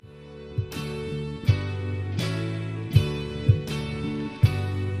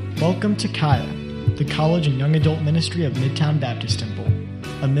Welcome to Kaya, the college and young adult ministry of Midtown Baptist Temple,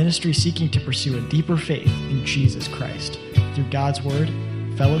 a ministry seeking to pursue a deeper faith in Jesus Christ through God's Word,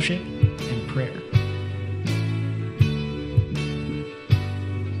 fellowship, and prayer.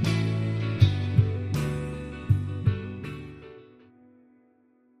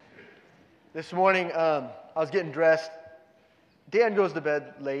 This morning, I was getting dressed. Dan goes to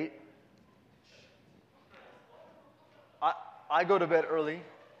bed late. I go to bed early.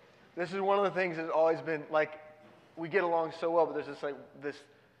 This is one of the things that's always been, like, we get along so well, but there's just like this,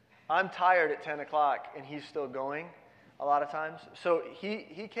 I'm tired at 10 o'clock, and he's still going a lot of times. So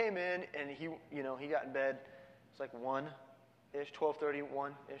he came in, and he got in bed, it's like 1-ish, 12:30,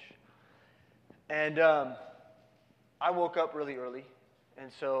 1-ish. And I woke up really early, and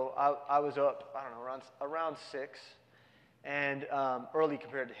so I was up, I don't know, around 6, and early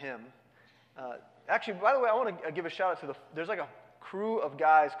compared to him. Actually, by the way, I want to give a shout out to there's like a crew of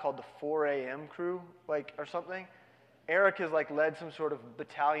guys called the 4 a.m. crew, like, or something. Eric has like led some sort of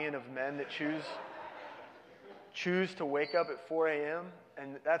battalion of men that choose to wake up at 4 a.m.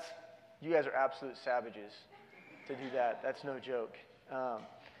 And you guys are absolute savages to do that. That's no joke.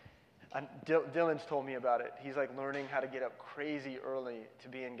 Dylan's told me about it. He's like learning how to get up crazy early to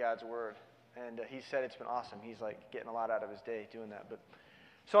be in God's Word. And he said it's been awesome. He's like getting a lot out of his day doing that.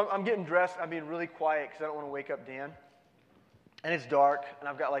 So I'm getting dressed. I'm being really quiet because I don't want to wake up Dan. And it's dark, and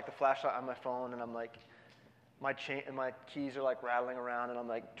I've got like the flashlight on my phone, and I'm like, my keys are like rattling around, and I'm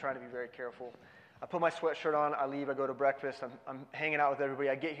like trying to be very careful. I put my sweatshirt on, I leave, I go to breakfast, I'm hanging out with everybody.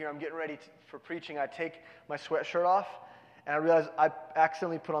 I get here, I'm getting ready for preaching. I take my sweatshirt off, and I realize I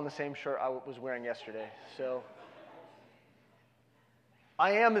accidentally put on the same shirt I was wearing yesterday. So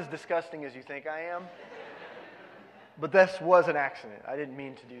I am as disgusting as you think I am, but this was an accident. I didn't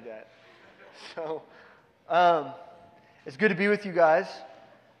mean to do that. So it's good to be with you guys.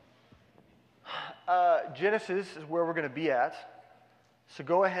 Genesis is where we're going to be at. So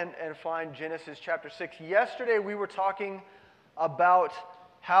go ahead and find Genesis chapter 6. Yesterday we were talking about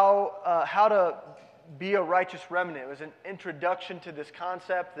how to be a righteous remnant. It was an introduction to this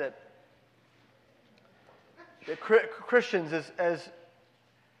concept that Christians,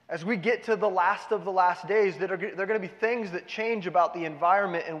 as we get to the last of the last days, there are going to be things that change about the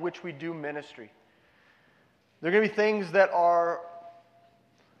environment in which we do ministry. There are going to be things that are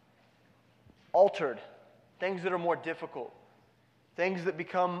altered, things that are more difficult, things that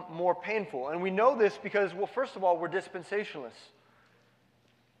become more painful. And we know this because, well, first of all, we're dispensationalists.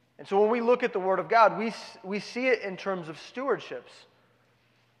 And so when we look at the Word of God, we see it in terms of stewardships.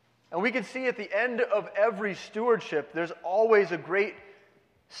 And we can see at the end of every stewardship, there's always a great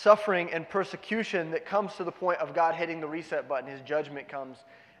suffering and persecution that comes to the point of God hitting the reset button. His judgment comes,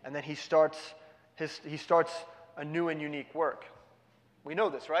 and then He starts a new and unique work. We know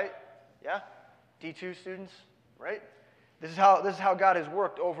this, right? Yeah? D2 students, right? This is how God has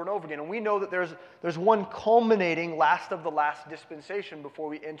worked over and over again. And we know that there's one culminating last of the last dispensation before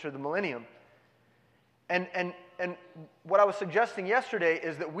we enter the millennium. And what I was suggesting yesterday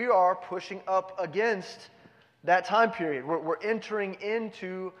is that we are pushing up against that time period. We're entering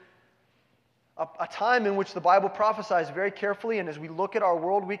into a time in which the Bible prophesies very carefully, and as we look at our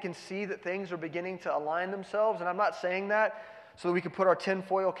world, we can see that things are beginning to align themselves. And I'm not saying that so that we can put our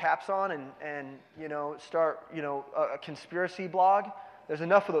tinfoil caps on and start a conspiracy blog. There's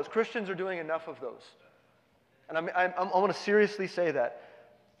enough of those. Christians are doing enough of those. And I want to seriously say that.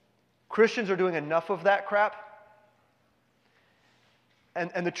 Christians are doing enough of that crap.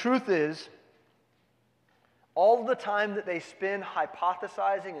 And the truth is, all the time that they spend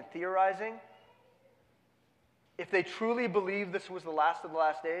hypothesizing and theorizing, if they truly believed this was the last of the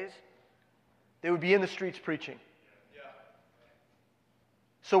last days, they would be in the streets preaching. Yeah.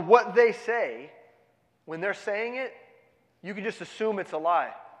 So what they say, when they're saying it, you can just assume it's a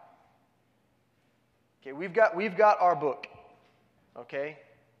lie. Okay, we've got our book, okay?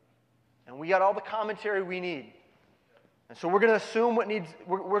 And we got all the commentary we need. And so we're going to assume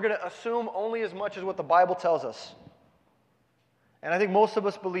we're going to assume only as much as what the Bible tells us. And I think most of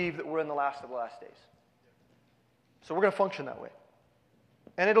us believe that we're in the last of the last days. So we're going to function that way.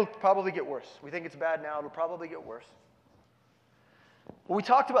 And it'll probably get worse. We think it's bad now. It'll probably get worse. Well, we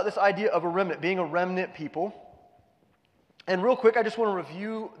talked about this idea of a remnant, being a remnant people. And real quick, I just want to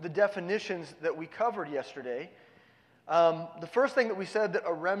review the definitions that we covered yesterday. The first thing that we said that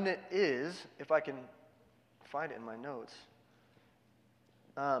a remnant is, if I can find it in my notes.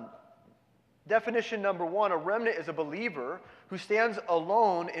 Definition number 1, a remnant is a believer who stands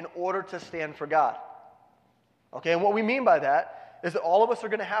alone in order to stand for God. Okay, and what we mean by that is that all of us are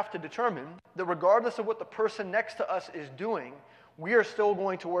going to have to determine that regardless of what the person next to us is doing, we are still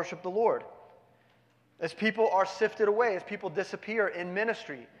going to worship the Lord. As people are sifted away, as people disappear in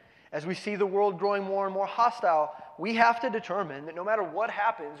ministry, as we see the world growing more and more hostile, we have to determine that no matter what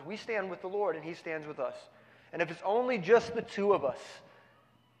happens, we stand with the Lord and He stands with us. And if it's only just the two of us,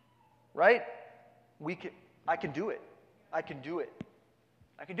 right? I can do it. I can do it.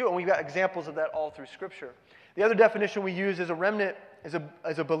 I can do it. And we've got examples of that all through Scripture. The other definition we use is a remnant as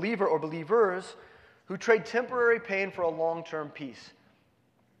a believer or believers who trade temporary pain for a long-term peace.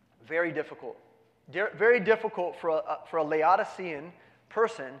 Very difficult. Very difficult for a Laodicean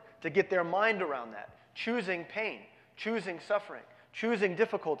person to get their mind around that. Choosing pain, choosing suffering, choosing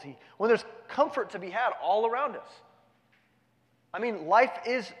difficulty, when there's comfort to be had all around us. I mean, life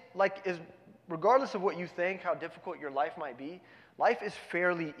is regardless of what you think, how difficult your life might be, life is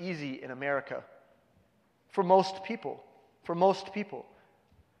fairly easy in America. For most people. For most people.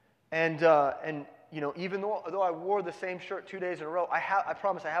 And you know, even though I wore the same shirt 2 days in a row, I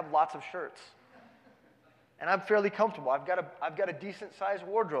promise I have lots of shirts. And I'm fairly comfortable. I've got a decent sized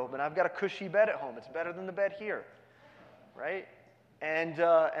wardrobe, and I've got a cushy bed at home. It's better than the bed here, right? And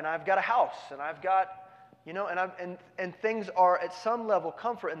I've got a house, and I've got, you know, and things are at some level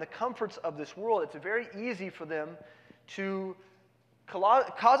comfort. And the comforts of this world, it's very easy for them to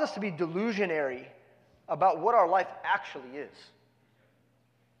cause us to be delusionary about what our life actually is.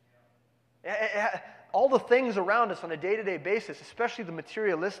 All the things around us on a day-to-day basis, especially the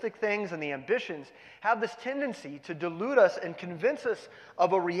materialistic things and the ambitions, have this tendency to delude us and convince us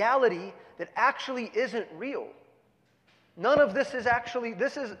of a reality that actually isn't real. None of this is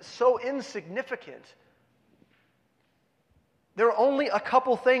this is so insignificant. There are only a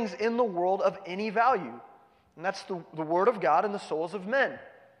couple things in the world of any value, and that's the Word of God and the souls of men.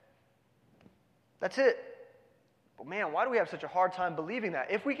 That's it. But man, why do we have such a hard time believing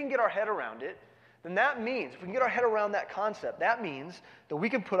that? If we can get our head around it, then that means, if we can get our head around that concept, that means that we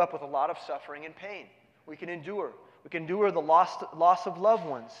can put up with a lot of suffering and pain. We can endure. We can endure the loss of loved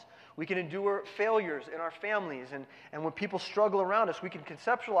ones. We can endure failures in our families. And when people struggle around us, we can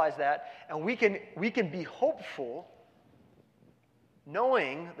conceptualize that, and we can be hopeful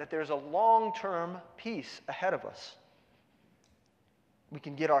knowing that there's a long-term peace ahead of us. We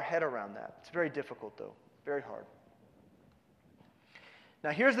can get our head around that. It's very difficult, though. Very hard. Now,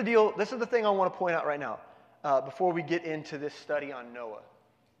 here's the deal. This is the thing I want to point out right now before we get into this study on Noah.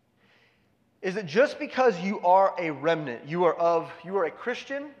 Is that just because you are a remnant, you are a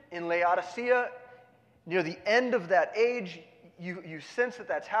Christian in Laodicea, near the end of that age, you sense that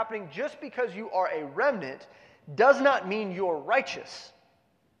that's happening. Just because you are a remnant does not mean you're righteous.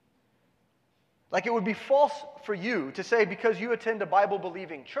 Like, it would be false for you to say because you attend a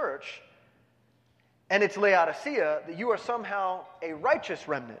Bible-believing church and it's Laodicea, that you are somehow a righteous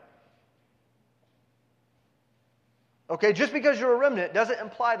remnant. Okay, just because you're a remnant doesn't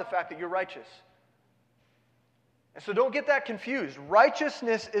imply the fact that you're righteous. And so don't get that confused.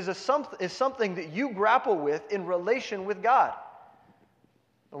 Righteousness is something that you grapple with in relation with God.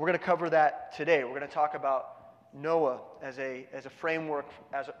 And we're going to cover that today. We're going to talk about Noah as a framework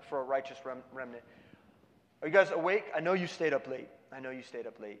for a righteous remnant. Are you guys awake? I know you stayed up late.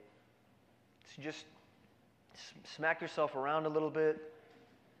 So just smack yourself around a little bit.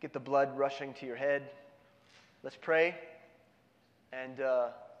 Get the blood rushing to your head. Let's pray, and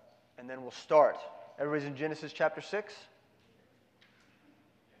then we'll start. Everybody's in Genesis chapter 6?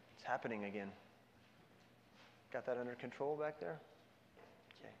 It's happening again. Got that under control back there?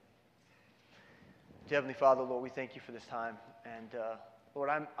 Okay. Dear Heavenly Father, Lord, we thank you for this time. And Lord,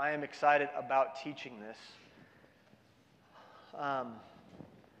 I am excited about teaching this.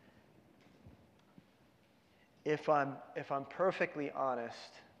 If I'm perfectly honest,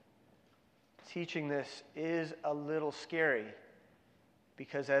 teaching this is a little scary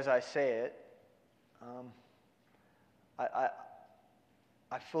because as I say it,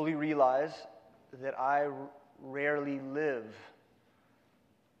 I fully realize that I rarely live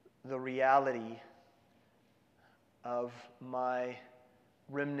the reality of my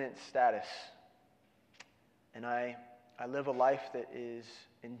remnant status. And I live a life that is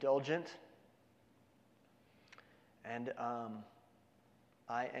indulgent, and I'm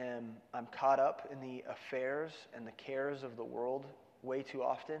caught up in the affairs and the cares of the world way too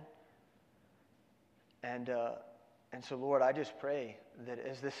often. And so, Lord, I just pray that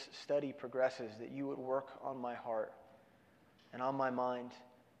as this study progresses, that you would work on my heart and on my mind,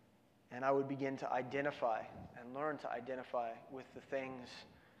 and I would begin to identify and learn to identify with the things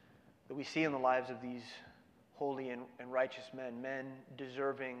that we see in the lives of these holy and righteous men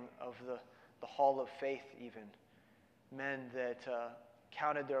deserving of the hall of faith even, men that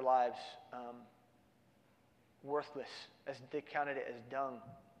counted their lives worthless, as they counted it as dung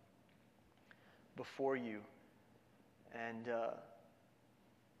before you. And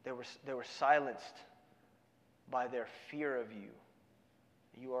they were silenced by their fear of you.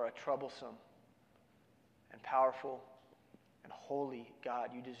 You are a troublesome and powerful and holy God.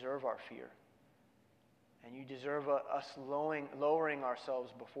 You deserve our fear. And you deserve us lowering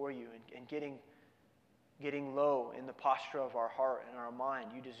ourselves before you and getting low in the posture of our heart and our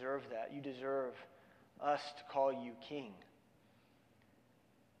mind. You deserve that. You deserve us to call you King.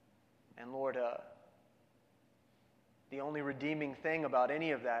 And Lord, the only redeeming thing about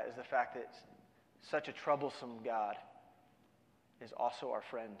any of that is the fact that such a troublesome God is also our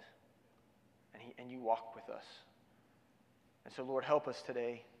friend. And you walk with us. And so, Lord, help us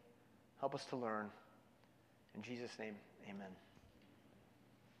today. Help us to learn. In Jesus' name, amen.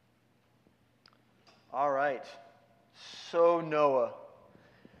 All right. So, Noah.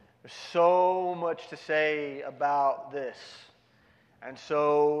 There's so much to say about this. And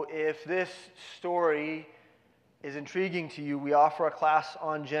so, if this story is intriguing to you, we offer a class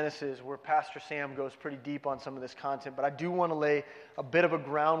on Genesis where Pastor Sam goes pretty deep on some of this content. But I do want to lay a bit of a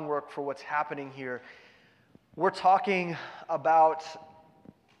groundwork for what's happening here. We're talking about,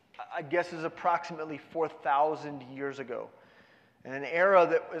 I guess, is approximately 4,000 years ago. And an era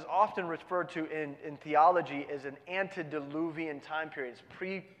that is often referred to in theology as an antediluvian time period. It's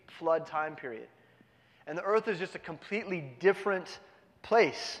pre-flood time period. And the earth is just a completely different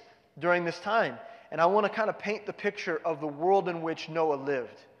place during this time. And I want to kind of paint the picture of the world in which Noah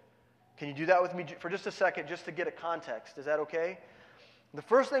lived. Can you do that with me for just a second, just to get a context? Is that okay? The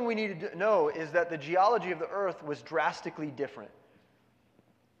first thing we need to know is that the geology of the earth was drastically different.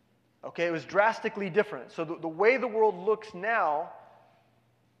 Okay, it was drastically different. So the way the world looks now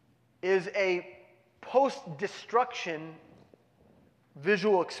is a post-destruction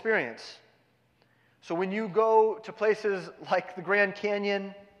visual experience. So when you go to places like the Grand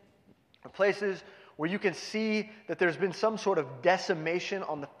Canyon, or places where you can see that there's been some sort of decimation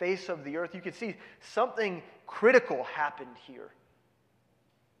on the face of the earth, you can see something critical happened here.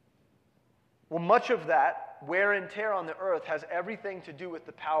 Well, much of that wear and tear on the earth has everything to do with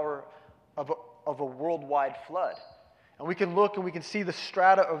the power of a worldwide flood. And we can look and we can see the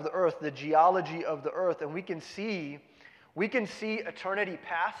strata of the earth, the geology of the earth, and we can see eternity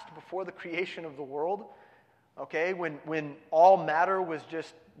past before the creation of the world. Okay, when all matter was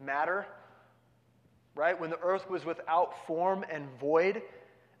just matter, right? When the earth was without form and void,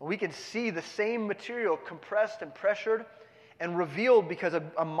 and we can see the same material compressed and pressured and revealed because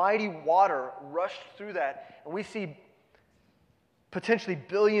a mighty water rushed through that. And we see potentially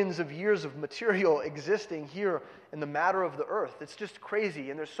billions of years of material existing here in the matter of the earth. It's just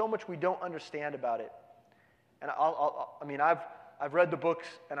crazy, and there's so much we don't understand about it. And I've read the books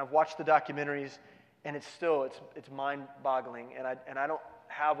and I've watched the documentaries, and it's mind-boggling, and I don't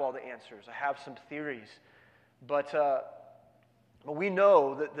have all the answers. I have some theories, but we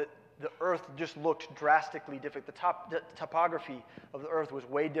know that the earth just looked drastically different. The topography of the earth was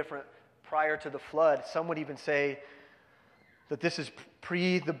way different prior to the flood. Some would even say that this is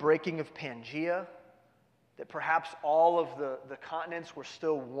pre the breaking of Pangea, that perhaps all of the continents were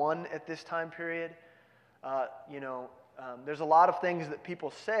still one at this time period. There's a lot of things that people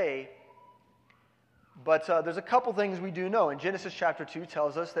say, but there's a couple things we do know. And Genesis chapter 2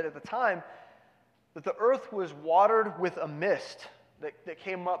 tells us that at the time that the earth was watered with a mist that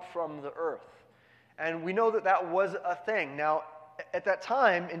came up from the earth. And we know that was a thing. Now, at that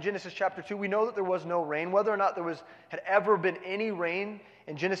time, in Genesis chapter 2, we know that there was no rain. Whether or not there had ever been any rain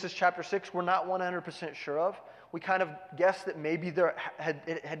in Genesis chapter 6, we're not 100% sure of. We kind of guess that maybe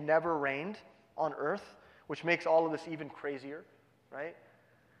it had never rained on earth, which makes all of this even crazier, right?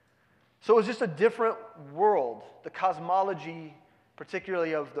 So it was just a different world. The cosmology,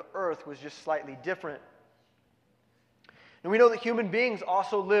 particularly of the earth, was just slightly different. And we know that human beings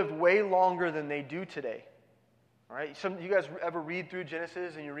also lived way longer than they do today. All right? You guys ever read through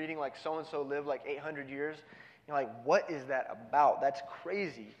Genesis and you're reading like so-and-so lived like 800 years? You're like, what is that about? That's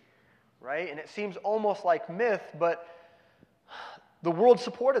crazy, right? And it seems almost like myth, but the world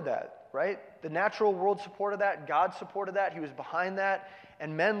supported that, right? The natural world supported that. God supported that. He was behind that.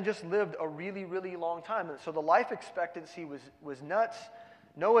 And men just lived a really, really long time. And so the life expectancy was nuts.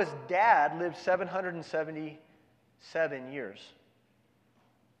 Noah's dad lived 777 years.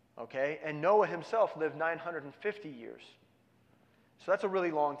 Okay? And Noah himself lived 950 years. So that's a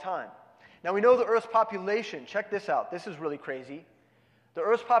really long time. Now we know the Earth's population. Check this out. This is really crazy. The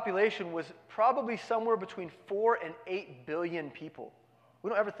Earth's population was probably somewhere between 4 and 8 billion people.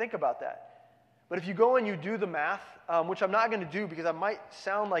 We don't ever think about that. But if you go and you do the math, which I'm not going to do because I might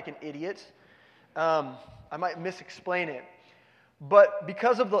sound like an idiot, I might misexplain it. But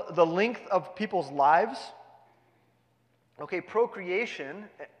because of the length of people's lives, okay, procreation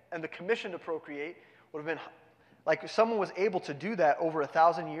and the commission to procreate would have been, like if someone was able to do that over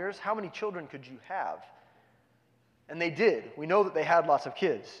 1,000 years, how many children could you have? And they did. We know that they had lots of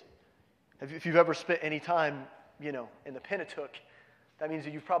kids. If you've ever spent any time, in the Pentateuch, that means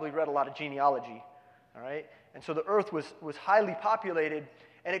that you've probably read a lot of genealogy, all right? And so the earth was highly populated,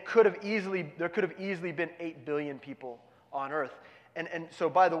 and there could have easily been 8 billion people on earth. And so,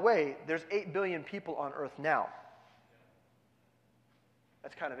 by the way, there's 8 billion people on earth now.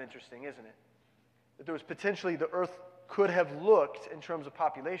 That's kind of interesting, isn't it? That there was potentially, the earth could have looked, in terms of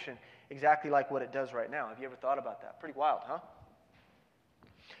population, exactly like what it does right now. Have you ever thought about that? Pretty wild, huh?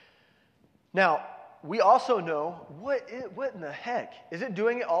 Now, we also know, what in the heck? Is it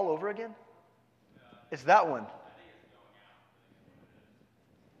doing it all over again? It's that one.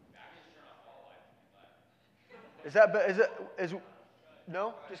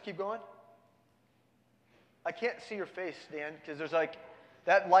 No? Just keep going? I can't see your face, Dan, because there's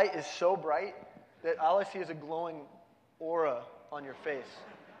that light is so bright that all I see is a glowing aura on your face.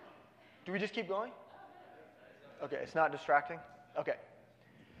 Do we just keep going? Okay, it's not distracting? Okay.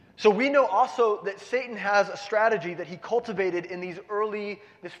 So we know also that Satan has a strategy that he cultivated in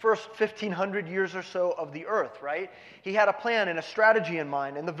this first 1,500 years or so of the earth, right? He had a plan and a strategy in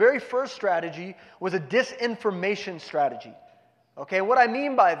mind. And the very first strategy was a disinformation strategy. Okay, what I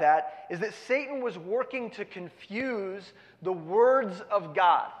mean by that is that Satan was working to confuse the words of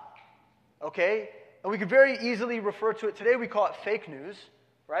God. Okay? And we could very easily refer to it today, we call it fake news.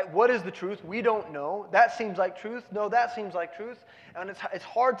 Right? What is the truth? We don't know. That seems like truth. No, that seems like truth. And it's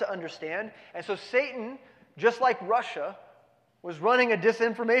hard to understand. And so Satan, just like Russia, was running a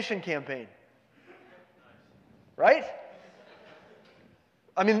disinformation campaign. Right?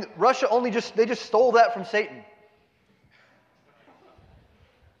 I mean, Russia they just stole that from Satan.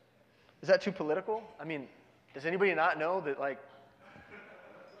 Is that too political? I mean, does anybody not know that,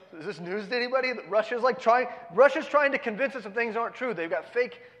 is this news to anybody? That Russia's trying to convince us that things aren't true. They've got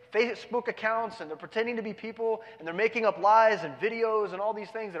fake Facebook accounts, and they're pretending to be people, and they're making up lies and videos and all these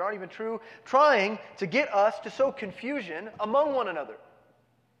things that aren't even true, trying to get us to sow confusion among one another.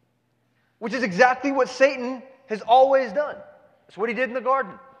 Which is exactly what Satan has always done. That's what he did in the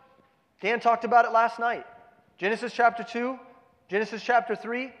garden. Dan talked about it last night. Genesis chapter 2, Genesis chapter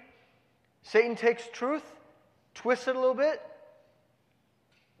 3. Satan takes truth, twists it a little bit,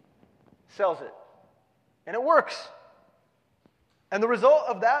 sells it. And it works. And the result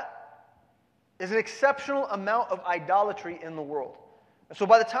of that is an exceptional amount of idolatry in the world. And so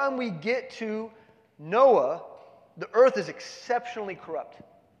by the time we get to Noah, the earth is exceptionally corrupt.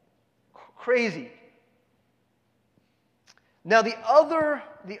 Crazy. Now the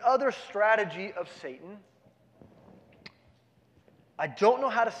other strategy of Satan, I don't know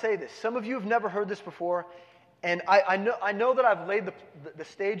how to say this. Some of you have never heard this before. And I know that I've laid the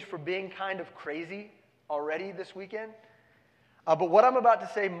stage for being kind of crazy already this weekend. But what I'm about to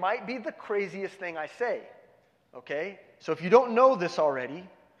say might be the craziest thing I say. Okay? So if you don't know this already,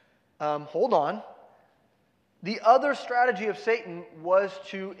 hold on. The other strategy of Satan was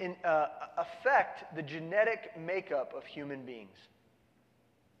to affect the genetic makeup of human beings.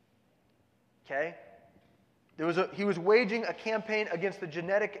 Okay? He was waging a campaign against the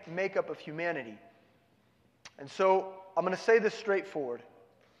genetic makeup of humanity. And so, I'm going to say this straightforward,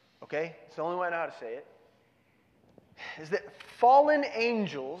 okay? It's the only way I know how to say it. Is that fallen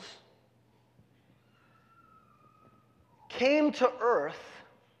angels came to earth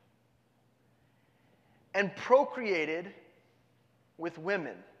and procreated with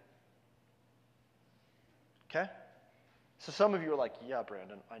women. Okay? So some of you are like, yeah,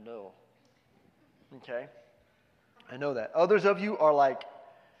 Brandon, I know. Okay? I know that. Others of you are like,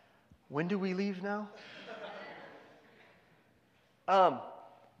 when do we leave now?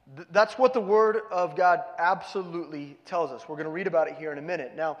 That's what the Word of God absolutely tells us. We're going to read about it here in a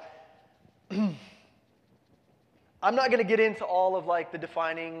minute. Now, I'm not going to get into all of the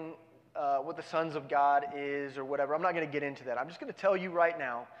defining what the sons of God is or whatever. I'm not going to get into that. I'm just going to tell you right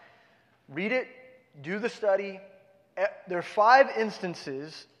now, read it, do the study. There are 5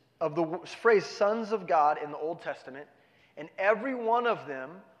 instances of the phrase sons of God in the Old Testament, and every one of them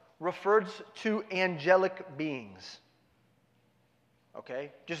refers to angelic beings.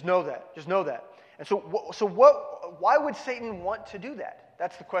 Okay? Just know that. Just know that. And why would Satan want to do that?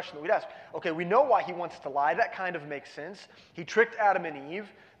 That's the question that we'd ask. Okay, we know why he wants to lie. That kind of makes sense. He tricked Adam and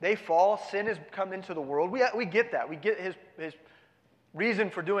Eve. They fall. Sin has come into the world. We get that. We get his reason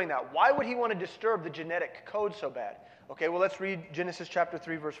for doing that. Why would he want to disturb the genetic code so bad? Okay, well, let's read Genesis chapter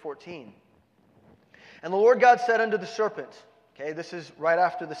 3, verse 14. And the Lord God said unto the serpent, okay, this is right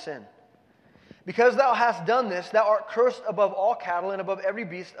after the sin, because thou hast done this, thou art cursed above all cattle and above every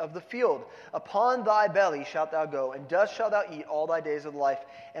beast of the field. Upon thy belly shalt thou go, and dust shalt thou eat all thy days of life.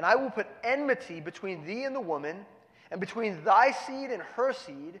 And I will put enmity between thee and the woman, and between thy seed and her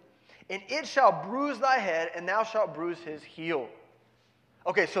seed, and it shall bruise thy head, and thou shalt bruise his heel.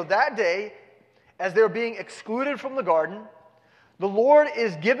 Okay, so that day, as they're being excluded from the garden, the Lord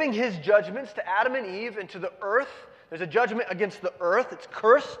is giving his judgments to Adam and Eve and to the earth. There's a judgment against the earth, it's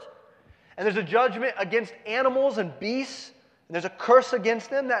cursed. And there's a judgment against animals and beasts. And there's a curse against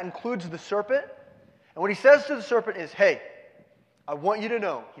them. That includes the serpent. And what he says to the serpent is, hey, I want you to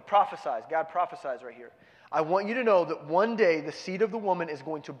know. He prophesies. God prophesies right here. I want you to know that one day the seed of the woman is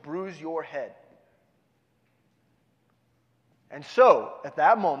going to bruise your head. And so, at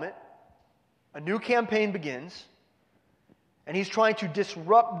that moment, a new campaign begins. And he's trying to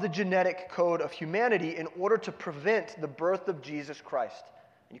disrupt the genetic code of humanity in order to prevent the birth of Jesus Christ.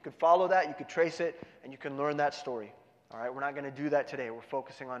 You can follow that, you can trace it, and you can learn that story. All right, we're not going to do that today. We're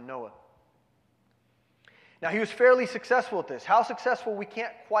focusing on Noah. Now, he was fairly successful at this. How successful, we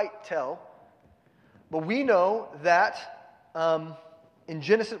can't quite tell. But we know that in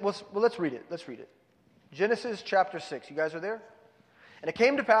Genesis, let's read it. Let's read it. Genesis chapter 6. You guys are there? And it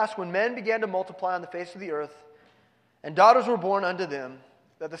came to pass when men began to multiply on the face of the earth, and daughters were born unto them,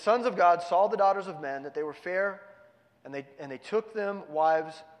 that the sons of God saw the daughters of men, that they were fair, and they took them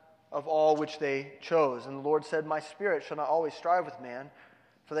wives of all which they chose. And the Lord said, My spirit shall not always strive with man,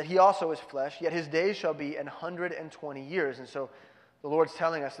 for that he also is flesh, yet his days shall be 120 years. And so the Lord's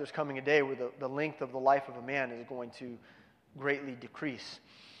telling us there's coming a day where the length of the life of a man is going to greatly decrease.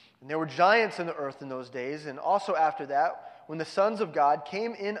 And there were giants in the earth in those days, and also after that, when the sons of God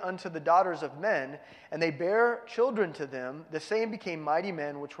came in unto the daughters of men, and they bare children to them, the same became mighty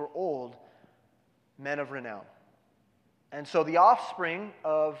men which were old, men of renown. And so the offspring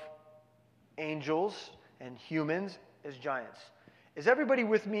of angels and humans is giants. Is everybody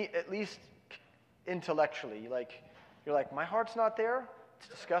with me, at least intellectually? You're like, my heart's not there. It's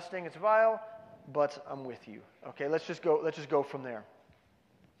disgusting. It's vile. But I'm with you. Okay, let's just go from there.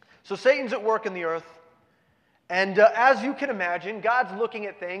 So Satan's at work in the earth. And as you can imagine, God's looking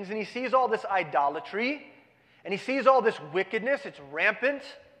at things, and he sees all this idolatry, and he sees all this wickedness. It's rampant.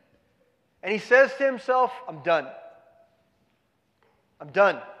 And he says to himself, I'm done. I'm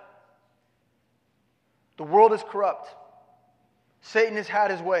done. The world is corrupt. Satan has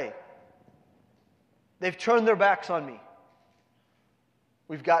had his way. They've turned their backs on me.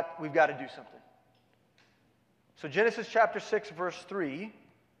 We've got to do something. So Genesis chapter 6, verse 3, he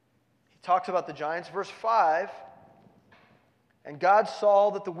talks about the giants. Verse 5, and God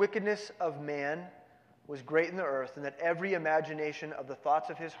saw that the wickedness of man was great in the earth, and that every imagination of the thoughts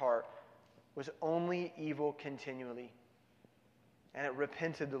of his heart was only evil continually. And it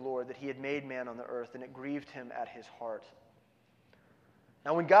repented the Lord that he had made man on the earth, and it grieved him at his heart.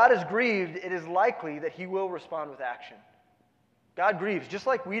 Now, when God is grieved, it is likely that he will respond with action. God grieves just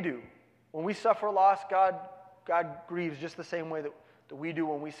like we do. When we suffer loss, God grieves just the same way that we do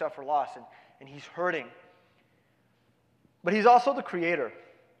when we suffer loss, and he's hurting. But he's also the creator.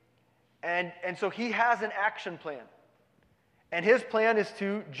 And so he has an action plan. And his plan is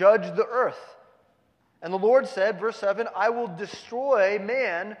to judge the earth. And the Lord said, verse 7, I will destroy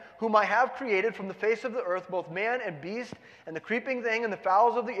man whom I have created from the face of the earth, both man and beast, and the creeping thing and the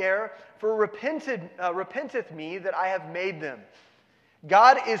fowls of the air, for repenteth me that I have made them.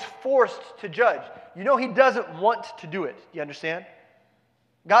 God is forced to judge. You know he doesn't want to do it. You understand?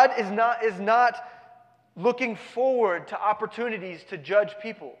 God is not looking forward to opportunities to judge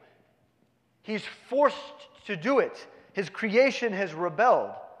people. He's forced to do it. His creation has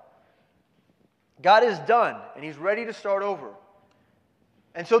rebelled. God is done, and he's ready to start over.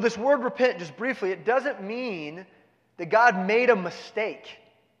 And so this word repent, just briefly, it doesn't mean that God made a mistake.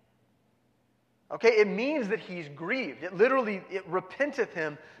 Okay, it means that he's grieved. It repenteth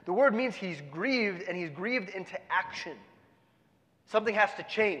him. The word means he's grieved, and he's grieved into action. Something has to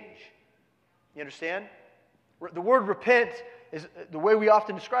change. You understand? The word repent is the way we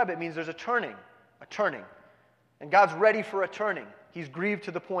often describe it, means there's a turning. And God's ready for a turning. He's grieved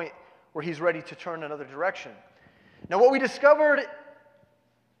to the point where he's ready to turn another direction. Now, what we discovered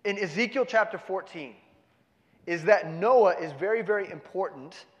in Ezekiel chapter 14 is that Noah is very, very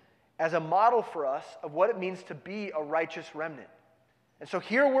important as a model for us of what it means to be a righteous remnant. And so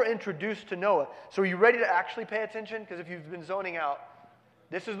here we're introduced to Noah. So are you ready to actually pay attention? Because if you've been zoning out,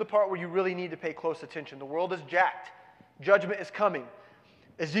 this is the part where you really need to pay close attention. The world is jacked. Judgment is coming.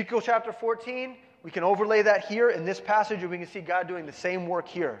 Ezekiel chapter 14, we can overlay that here in this passage, and we can see God doing the same work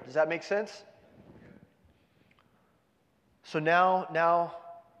here. Does that make sense? So now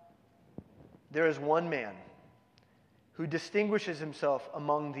there is one man who distinguishes himself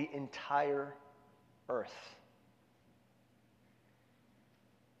among the entire earth.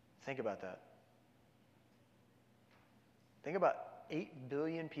 Think about that. Think about 8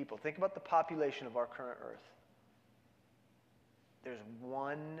 billion people. Think about the population of our current earth. There's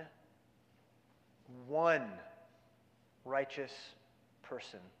one righteous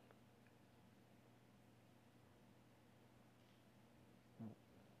person.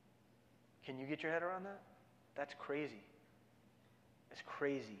 Can you get your head around that? That's crazy. It's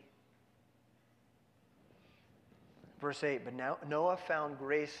crazy. Verse 8, but now Noah found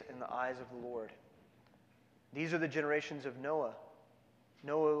grace in the eyes of the Lord. These are the generations of Noah.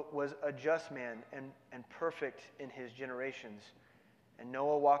 Noah was a just man and perfect in his generations. And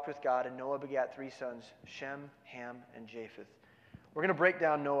Noah walked with God, and Noah begat 3 sons, Shem, Ham, and Japheth. We're going to break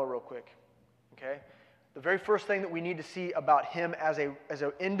down Noah real quick. Okay? The very first thing that we need to see about him as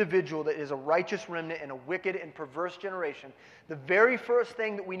an individual that is a righteous remnant in a wicked and perverse generation, the very first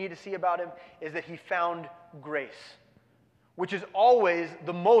thing that we need to see about him is that he found grace, which is always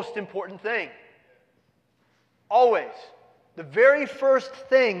the most important thing. Always. The very first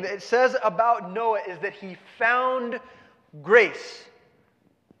thing that it says about Noah is that he found grace.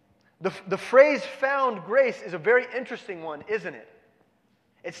 The phrase found grace is a very interesting one, isn't it?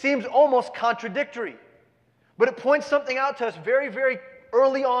 It seems almost contradictory. But it points something out to us very, very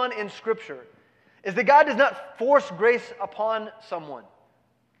early on in Scripture, is that God does not force grace upon someone.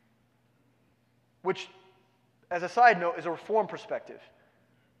 Which, as a side note, is a Reformed perspective.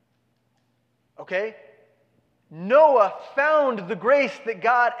 Okay? Noah found the grace that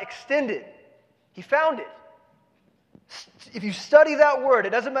God extended. He found it. If you study that word, it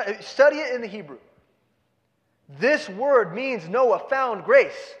doesn't matter. Study it in the Hebrew. This word means Noah found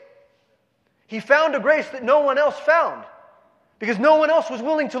grace. He found a grace that no one else found because no one else was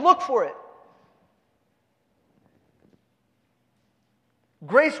willing to look for it.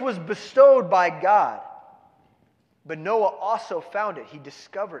 Grace was bestowed by God, but Noah also found it. He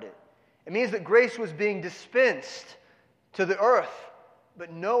discovered it. It means that grace was being dispensed to the earth,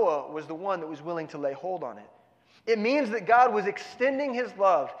 but Noah was the one that was willing to lay hold on it. It means that God was extending His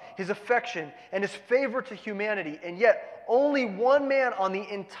love, His affection, and His favor to humanity, and yet only one man on the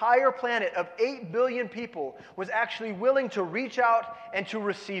entire planet of 8 billion people was actually willing to reach out and to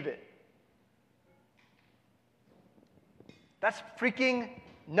receive it. That's freaking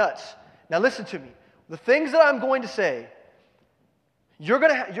nuts. Now listen to me. The things that I'm going to say, you're going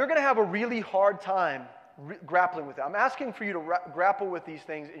to have a really hard time grappling with it. I'm asking for you to grapple with these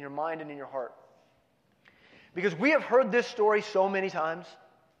things in your mind and in your heart. Because we have heard this story so many times.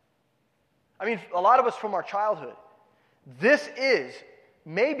 I mean, a lot of us from our childhood. This is,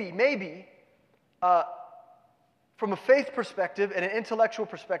 maybe, from a faith perspective and an intellectual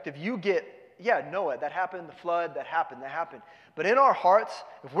perspective, you get, yeah, Noah, that happened, the flood, that happened. But in our hearts,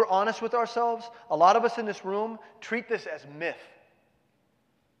 if we're honest with ourselves, a lot of us in this room treat this as myth.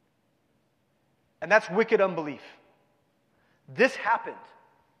 And that's wicked unbelief. This happened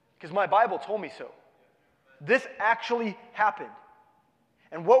because my Bible told me so. This actually happened.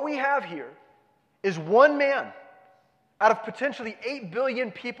 And what we have here is one man out of potentially 8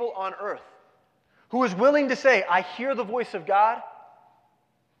 billion people on earth who is willing to say, I hear the voice of God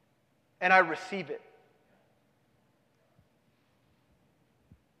and I receive it.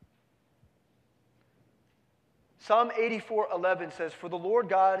 Psalm 84:11 says, for the Lord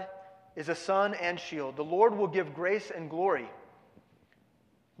God is a sun and shield. The Lord will give grace and glory.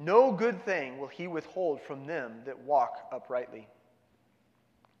 No good thing will He withhold from them that walk uprightly.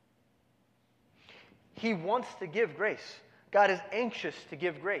 He wants to give grace. God is anxious to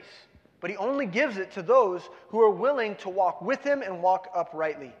give grace. But He only gives it to those who are willing to walk with Him and walk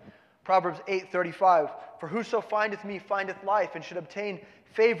uprightly. Proverbs 8:35, for whoso findeth me findeth life and should obtain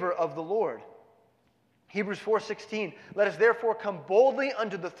favor of the Lord. Hebrews 4:16, let us therefore come boldly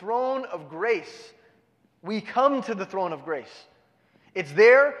unto the throne of grace. We come to the throne of grace. It's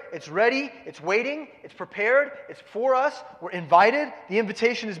there, it's ready, it's waiting, it's prepared, it's for us, we're invited. The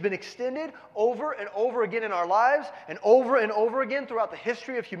invitation has been extended over and over again in our lives and over again throughout the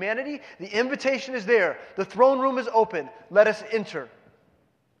history of humanity. The invitation is there. The throne room is open. Let us enter.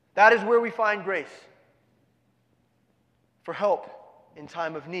 That is where we find grace for help in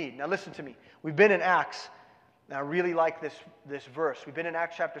time of need. Now listen to me. We've been in Acts, and I really like this verse. We've been in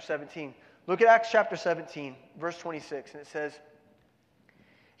Acts chapter 17. Look at Acts chapter 17, verse 26, and it says,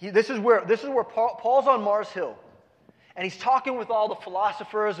 This is where Paul's on Mars Hill, and he's talking with all the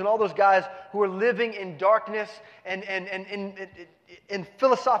philosophers and all those guys who are living in darkness and in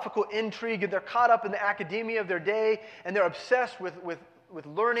philosophical intrigue, and they're caught up in the academia of their day, and they're obsessed with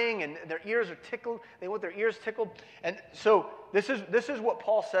learning, and their ears are tickled. They want their ears tickled. And so this is what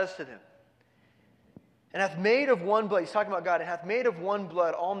Paul says to them. And hath made of one blood, he's talking about God, and hath made of one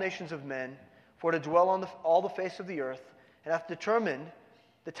blood all nations of men, for to dwell on all the face of the earth, and hath determined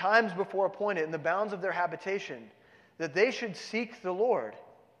the times before appointed and the bounds of their habitation, that they should seek the Lord,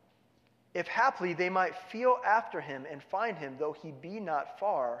 if haply they might feel after him and find him, though he be not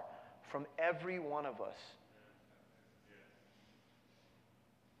far from every one of us.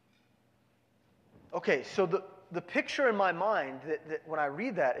 Okay, so the picture in my mind that when I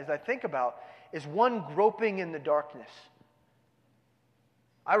read that, as I think about, is one groping in the darkness.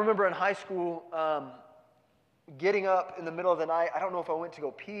 I remember in high school getting up in the middle of the night. I don't know if I went to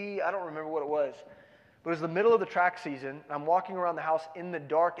go pee. I don't remember what it was. But it was the middle of the track season. And I'm walking around the house in the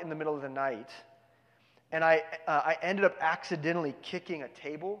dark in the middle of the night. And I ended up accidentally kicking a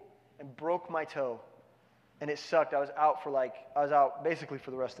table and broke my toe. And it sucked. I was out basically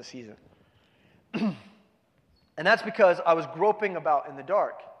for the rest of the season. And that's because I was groping about in the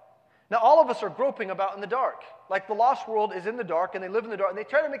dark. Now, all of us are groping about in the dark. Like the lost world is in the dark, and they live in the dark, and they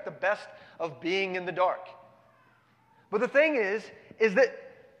try to make the best of being in the dark. But the thing is that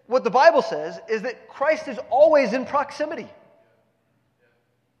what the Bible says is that Christ is always in proximity.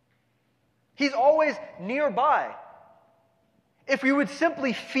 He's always nearby. If we would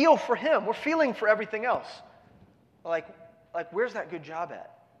simply feel for him, we're feeling for everything else. Like where's that good job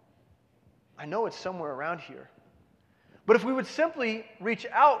at? I know it's somewhere around here. But if we would simply reach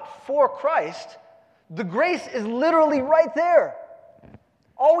out for Christ, the grace is literally right there.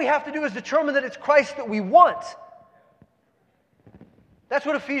 All we have to do is determine that it's Christ that we want. That's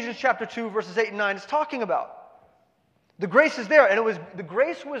what Ephesians chapter 2, verses 8 and 9 is talking about. The grace is there, and the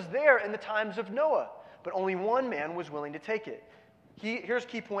grace was there in the times of Noah, but only one man was willing to take it. Here's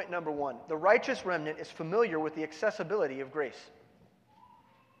key point number 1. The righteous remnant is familiar with the accessibility of grace.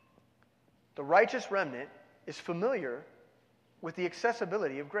 The righteous remnant is familiar with the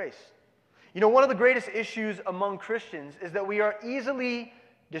accessibility of grace. You know, one of the greatest issues among Christians is that we are easily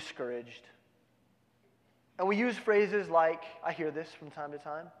discouraged. And we use phrases like, I hear this from time to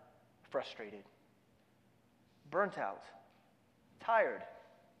time, frustrated, burnt out, tired,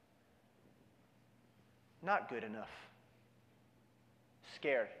 not good enough,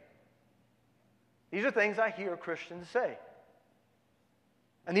 scared. These are things I hear Christians say.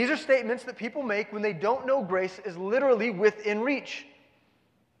 And these are statements that people make when they don't know grace is literally within reach.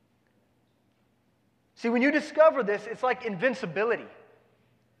 See, when you discover this, it's like invincibility.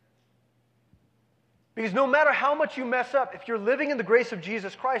 Because no matter how much you mess up, if you're living in the grace of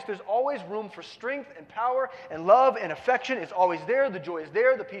Jesus Christ, there's always room for strength and power and love and affection. It's always there. The joy is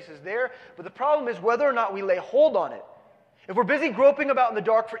there. The peace is there. But the problem is whether or not we lay hold on it. If we're busy groping about in the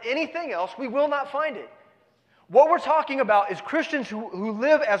dark for anything else, we will not find it. What we're talking about is Christians who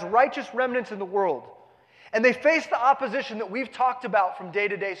live as righteous remnants in the world. And they face the opposition that we've talked about from day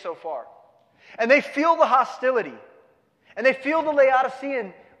to day so far. And they feel the hostility. And they feel the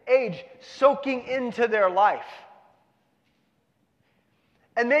Laodicean age soaking into their life.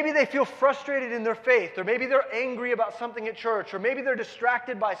 And maybe they feel frustrated in their faith, or maybe they're angry about something at church, or maybe they're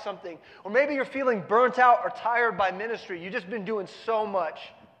distracted by something, or maybe you're feeling burnt out or tired by ministry. You've just been doing so much.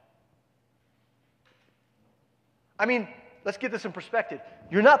 I mean, let's get this in perspective.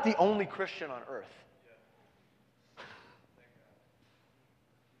 You're not the only Christian on earth.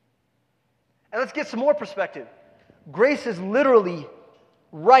 And let's get some more perspective. Grace is literally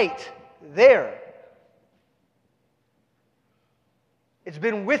right there. It's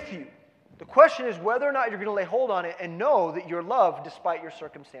been with you. The question is whether or not you're going to lay hold on it and know that you're loved despite your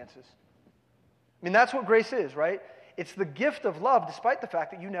circumstances. I mean, that's what grace is, right? It's the gift of love despite the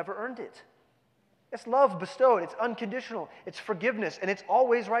fact that you never earned it. It's love bestowed. It's unconditional. It's forgiveness. And it's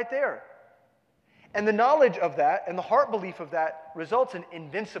always right there. And the knowledge of that and the heart belief of that results in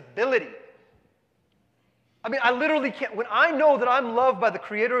invincibility. I mean, I literally can't. When I know that I'm loved by the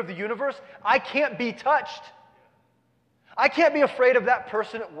creator of the universe, I can't be touched. I can't be afraid of that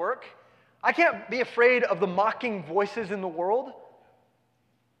person at work. I can't be afraid of the mocking voices in the world.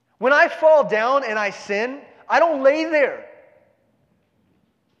 When I fall down and I sin, I don't lay there.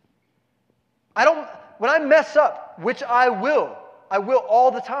 When I mess up, which I will all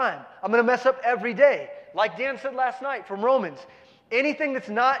the time. I'm going to mess up every day. Like Dan said last night from Romans, anything that's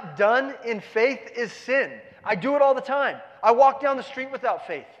not done in faith is sin. I do it all the time. I walk down the street without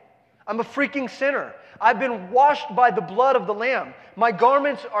faith. I'm a freaking sinner. I've been washed by the blood of the Lamb. My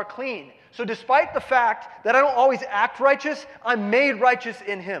garments are clean. So despite the fact that I don't always act righteous, I'm made righteous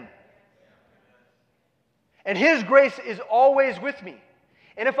in Him. And His grace is always with me.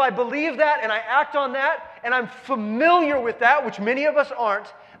 And if I believe that and I act on that and I'm familiar with that, which many of us aren't,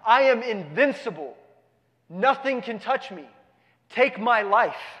 I am invincible. Nothing can touch me. Take my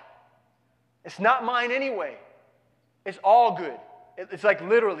life. It's not mine anyway. It's all good. It's like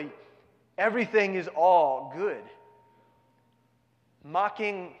literally, everything is all good.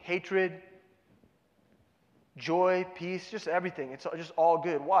 Mocking, hatred, joy, peace, just everything. It's just all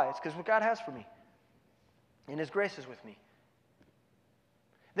good. Why? It's because what God has for me. And His grace is with me.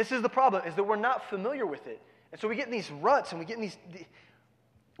 This is the problem, is that we're not familiar with it. And so we get in these ruts and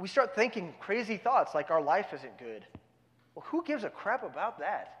we start thinking crazy thoughts like our life isn't good. Well, who gives a crap about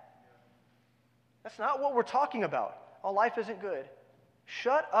that? That's not what we're talking about. Our life isn't good.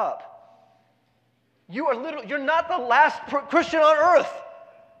 Shut up. You're not the last Christian on earth.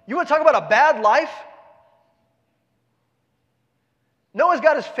 You want to talk about a bad life? Noah's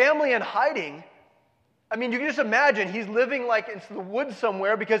got his family in hiding. I mean, you can just imagine he's living like in the woods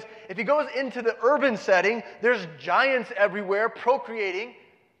somewhere, because if he goes into the urban setting, there's giants everywhere procreating.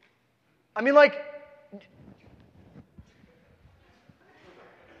 I mean, like,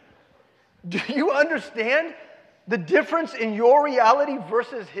 do you understand the difference in your reality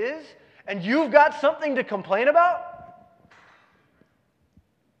versus his? And you've got something to complain about?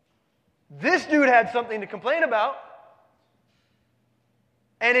 This dude had something to complain about.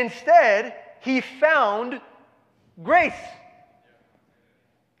 And instead, he found grace.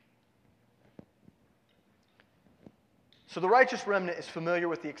 So the righteous remnant is familiar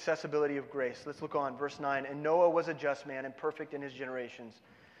with the accessibility of grace. Let's look on, verse 9. And Noah was a just man and perfect in his generations.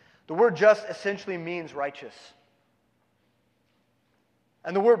 The word just essentially means righteous.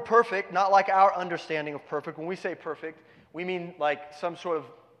 And the word perfect, not like our understanding of perfect. When we say perfect, we mean like some sort of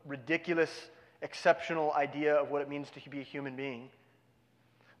ridiculous, exceptional idea of what it means to be a human being.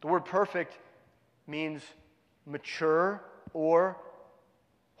 The word perfect means mature or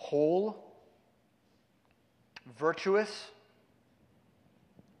whole, virtuous.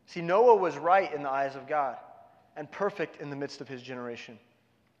 See, Noah was right in the eyes of God and perfect in the midst of his generation.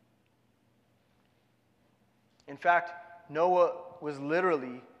 In fact, Noah was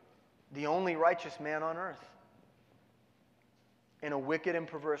literally the only righteous man on earth in a wicked and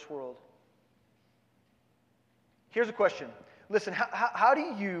perverse world. Here's a question. Listen, how do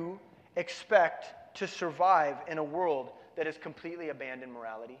you expect to survive in a world that has completely abandoned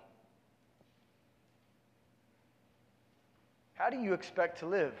morality? How do you expect to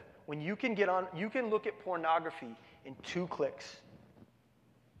live when you can look at pornography in 2 clicks?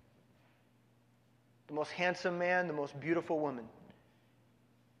 The most handsome man, the most beautiful woman.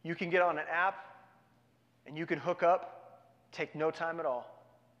 You can get on an app and you can hook up, take no time at all.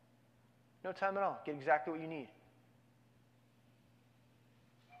 No time at all. Get exactly what you need.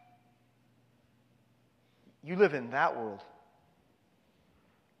 You live in that world.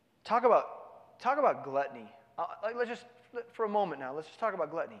 Talk about gluttony. For a moment now, let's just talk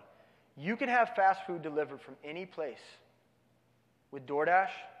about gluttony. You can have fast food delivered from any place with DoorDash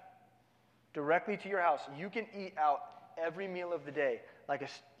directly to your house. You can eat out every meal of the day like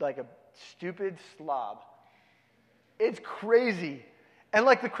a stupid slob. It's crazy. And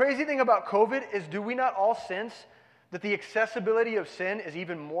like the crazy thing about COVID is, do we not all sense that the accessibility of sin is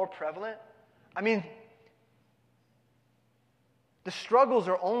even more prevalent? I mean, the struggles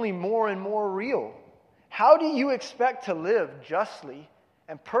are only more and more real. How do you expect to live justly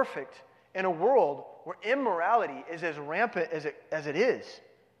and perfect in a world where immorality is as rampant as it is?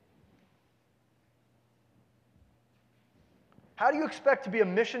 How do you expect to be a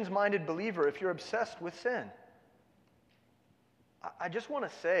missions-minded believer if you're obsessed with sin? I just want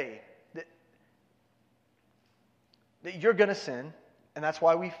to say that you're going to sin, and that's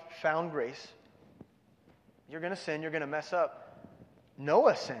why we found grace. You're going to sin, you're going to mess up.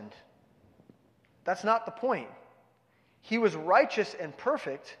 Noah sinned. That's not the point. He was righteous and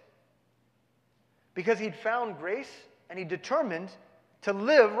perfect because he'd found grace and he determined to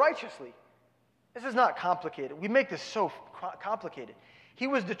live righteously. This is not complicated. We make this so complicated. He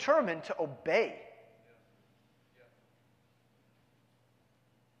was determined to obey.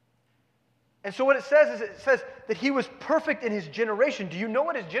 And so what it says is that he was perfect in his generation. Do you know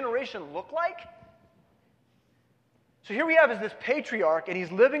what his generation looked like? So here we have is this patriarch, and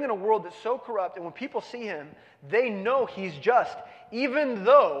he's living in a world that's so corrupt, and when people see him, they know he's just, even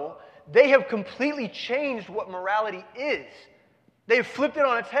though they have completely changed what morality is. They've flipped it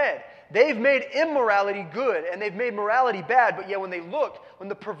on its head. They've made immorality good, and they've made morality bad, but yet when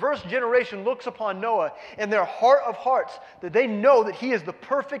the perverse generation looks upon Noah, in their heart of hearts, that they know that he is the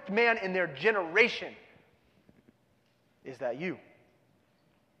perfect man in their generation. Is that you?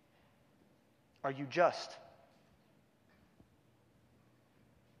 Are you just?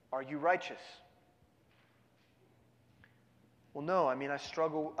 Are you righteous? Well, no, I mean, I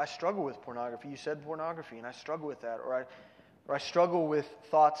struggle with pornography. You said pornography, and I struggle with that. Or I struggle with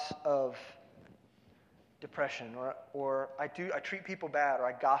thoughts of depression, or I treat people bad, or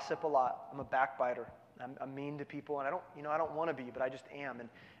I gossip a lot. I'm a backbiter. I'm mean to people, and I don't want to be, but I just am.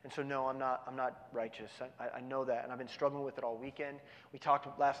 And so no, I'm not righteous. I know that, and I've been struggling with it all weekend. We talked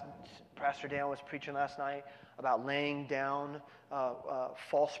Pastor Dan was preaching last night about laying down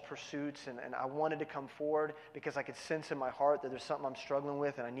false pursuits, and I wanted to come forward because I could sense in my heart that there's something I'm struggling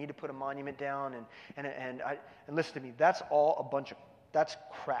with, and I need to put a monument down. And listen to me, that's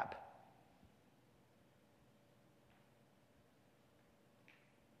crap.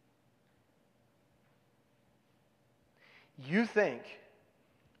 You think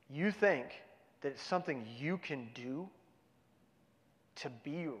that it's something you can do to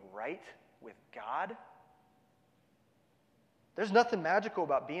be right with God? There's nothing magical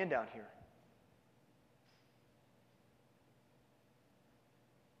about being down here.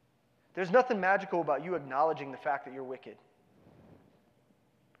 There's nothing magical about you acknowledging the fact that you're wicked.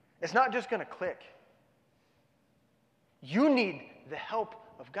 It's not just going to click. You need the help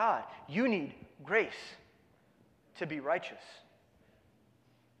of God. You need grace to be righteous.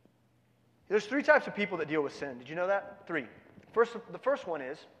 There's 3 types of people that deal with sin. Did you know that? 3. The first one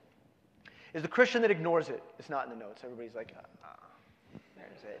is the Christian that ignores it. It's not in the notes. Everybody's like,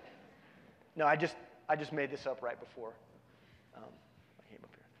 there's it. No, I just made this up right before I came up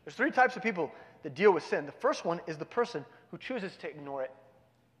here. There's 3 types of people that deal with sin. The first one is the person who chooses to ignore it,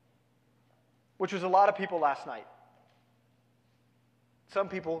 which was a lot of people last night. Some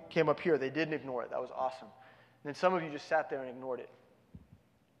people came up here. They didn't ignore it. That was awesome. And then some of you just sat there and ignored it.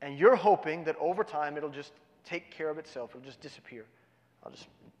 And you're hoping that over time it'll just take care of itself. It'll just disappear. I'll just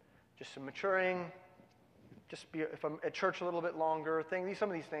some maturing, just be, if I'm at church a little bit longer, some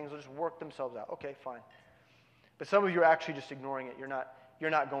of these things will just work themselves out. Okay, fine. But some of you are actually just ignoring it. You're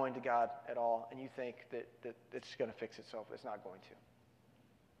not going to God at all, and you think that it's going to fix itself. It's not going to.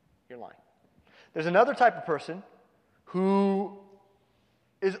 You're lying. There's another type of person who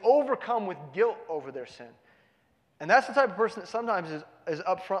is overcome with guilt over their sin. And that's the type of person that sometimes is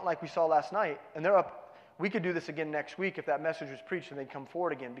up front like we saw last night. And they're up. We could do this again next week if that message was preached and they'd come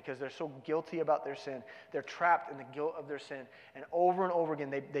forward again because they're so guilty about their sin. They're trapped in the guilt of their sin. And over again,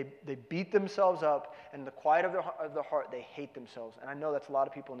 they beat themselves up. And in the quiet of their heart, they hate themselves. And I know that's a lot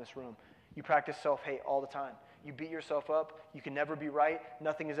of people in this room. You practice self-hate all the time. You beat yourself up. You can never be right.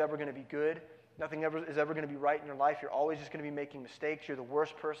 Nothing is ever going to be good. Nothing is ever going to be right in your life. You're always just going to be making mistakes. You're the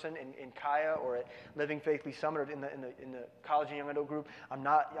worst person in Kaya or at Living Faith Lee Summit or in the college and young adult group. I'm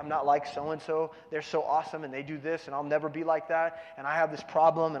not like so-and-so. They're so awesome and they do this and I'll never be like that. And I have this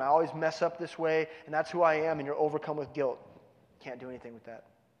problem and I always mess up this way and that's who I am, and you're overcome with guilt. Can't do anything with that.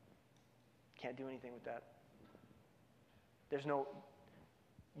 Can't do anything with that.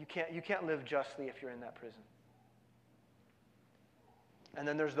 You can't live justly if you're in that prison. And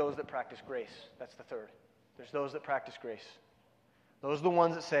then there's those that practice grace. That's the third. There's those that practice grace. Those are the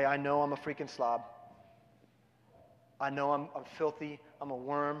ones that say, I know I'm a freaking slob. I know I'm filthy. I'm a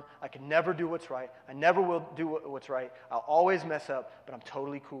worm. I can never do what's right. I never will do what's right. I'll always mess up, but I'm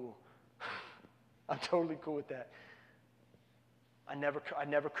totally cool. I'm totally cool with that. I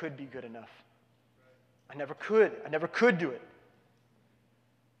never could be good enough. I never could do it.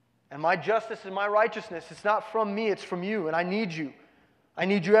 And my justice and my righteousness, it's not from me, it's from you, and I need you. I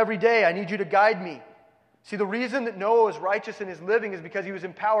need you every day. I need you to guide me. See, the reason that Noah was righteous in his living is because he was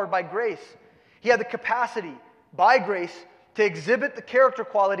empowered by grace. He had the capacity, by grace, to exhibit the character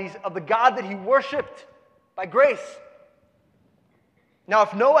qualities of the God that he worshipped by grace. Now,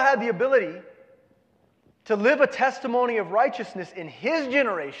 if Noah had the ability to live a testimony of righteousness in his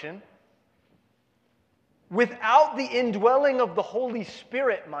generation without the indwelling of the Holy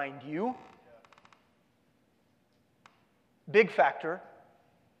Spirit, mind you, big factor,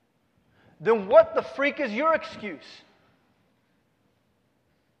 then what the freak is your excuse?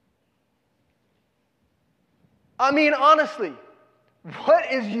 I mean, honestly,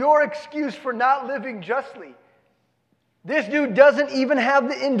 what is your excuse for not living justly? This dude doesn't even have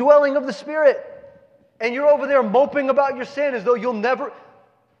the indwelling of the Spirit. And you're over there moping about your sin as though you'll never...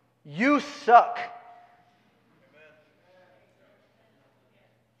 You suck.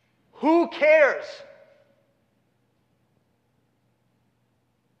 Who cares?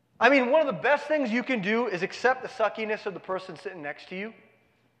 I mean, one of the best things you can do is accept the suckiness of the person sitting next to you.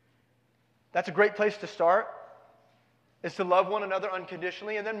 That's a great place to start, is to love one another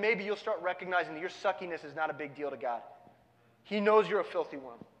unconditionally, and then maybe you'll start recognizing that your suckiness is not a big deal to God. He knows you're a filthy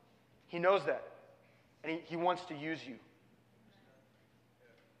one. He knows that, and He wants to use you.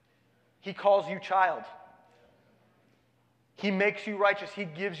 He calls you child. He makes you righteous. He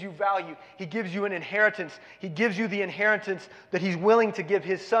gives you value. He gives you an inheritance. He gives you the inheritance that He's willing to give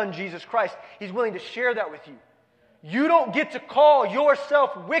His Son, Jesus Christ. He's willing to share that with you. You don't get to call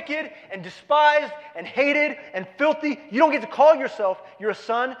yourself wicked and despised and hated and filthy. You don't get to call yourself. You're a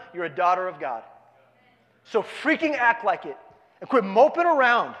son. You're a daughter of God. So freaking act like it. And quit moping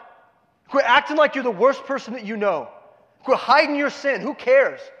around. Quit acting like you're the worst person that you know. Quit hiding your sin. Who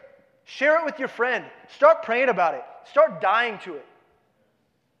cares? Share it with your friend. Start praying about it. Start dying to it.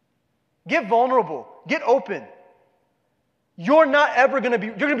 Get vulnerable. Get open. You're not ever going to be,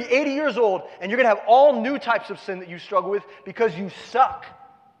 you're going to be 80 years old and you're going to have all new types of sin that you struggle with because you suck.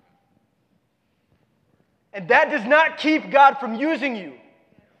 And that does not keep God from using you.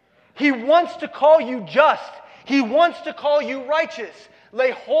 He wants to call you just. He wants to call you righteous.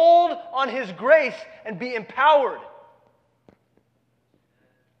 Lay hold on His grace and be empowered.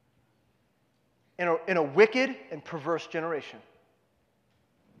 In a wicked and perverse generation.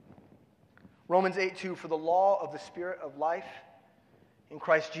 Romans 8:2, for the law of the Spirit of life in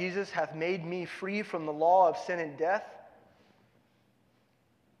Christ Jesus hath made me free from the law of sin and death.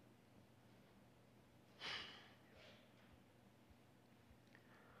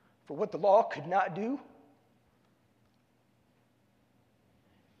 For what the law could not do,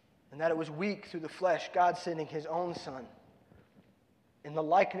 and that it was weak through the flesh, God sending His own Son in the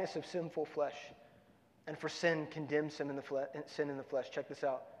likeness of sinful flesh, and for sin condemns sin in the flesh. Check this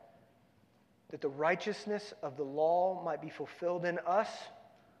out. That the righteousness of the law might be fulfilled in us,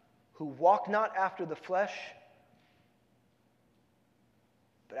 who walk not after the flesh,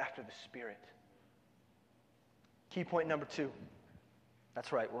 but after the Spirit. Key point number 2.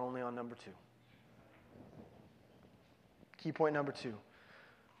 That's right, we're only on number 2. Key point number 2.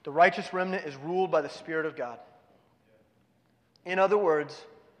 The righteous remnant is ruled by the Spirit of God. In other words,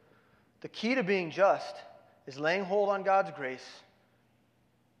 the key to being just is laying hold on God's grace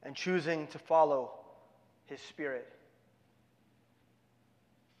and choosing to follow His Spirit.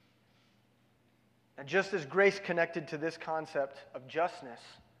 And just as grace connected to this concept of justness,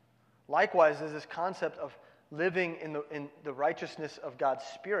 likewise is this concept of living in the righteousness of God's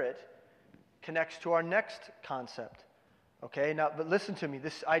Spirit connects to our next concept. Okay, now, but listen to me.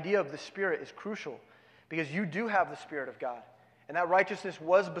 This idea of the Spirit is crucial because you do have the Spirit of God. And that righteousness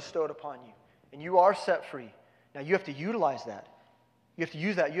was bestowed upon you. And you are set free. Now you have to utilize that. You have to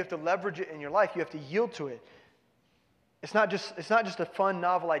use that. You have to leverage it in your life. You have to yield to it. It's not just a fun,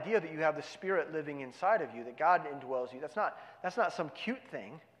 novel idea that you have the Spirit living inside of you, that God indwells you. That's not some cute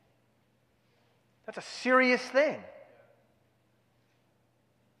thing. That's a serious thing.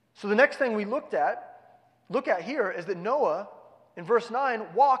 So the next thing we look at here is that Noah, in verse 9,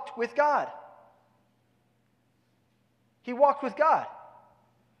 walked with God. He walked with God.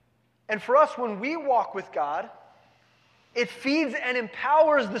 And for us, when we walk with God, it feeds and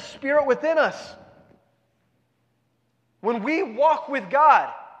empowers the Spirit within us. When we walk with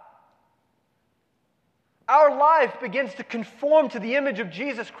God, our life begins to conform to the image of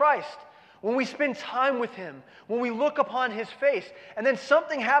Jesus Christ. When we spend time with Him, when we look upon His face, and then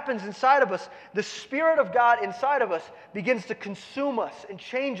something happens inside of us, the Spirit of God inside of us begins to consume us and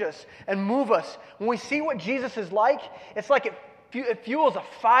change us and move us. When we see what Jesus is like, it's like it fuels a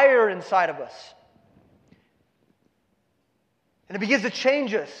fire inside of us. And it begins to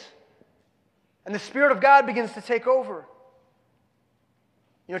change us. And the Spirit of God begins to take over.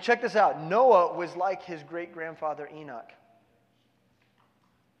 You know, check this out. Noah was like his great-grandfather Enoch,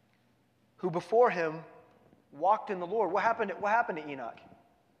 who before him walked in the Lord. What happened to Enoch?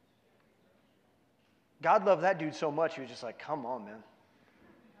 God loved that dude so much, He was just like, come on, man.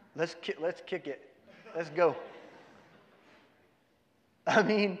 Let's kick it. Let's go. I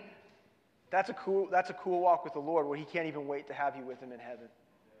mean, that's a cool walk with the Lord where He can't even wait to have you with Him in heaven.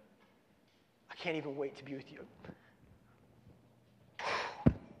 I can't even wait to be with you.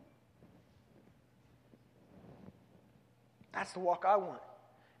 That's the walk I want.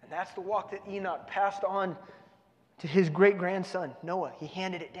 And that's the walk that Enoch passed on to his great-grandson, Noah. He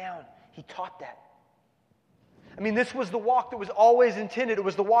handed it down. He taught that. I mean, this was the walk that was always intended. It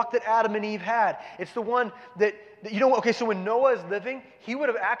was the walk that Adam and Eve had. It's the one that so when Noah is living, he would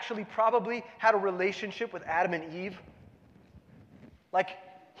have actually probably had a relationship with Adam and Eve. Like,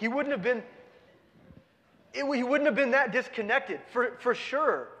 he wouldn't have been that disconnected. For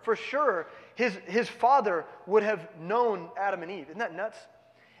sure, his father would have known Adam and Eve. Isn't that nuts?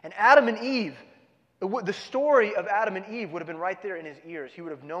 And Adam and Eve, the story of Adam and Eve would have been right there in his ears. He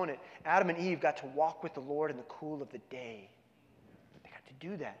would have known it. Adam and Eve got to walk with the Lord in the cool of the day. They got to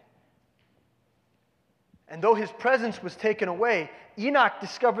do that. And though his presence was taken away, Enoch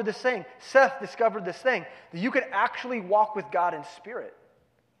discovered this thing. Seth discovered this thing, that you could actually walk with God in spirit.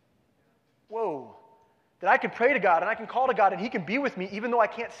 Whoa. That I can pray to God and I can call to God and he can be with me even though I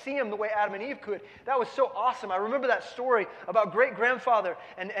can't see him the way Adam and Eve could. That was so awesome. I remember that story about great-grandfather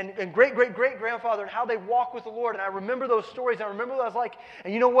and great-great-great-grandfather and how they walk with the Lord. And I remember those stories. And I remember what I was like,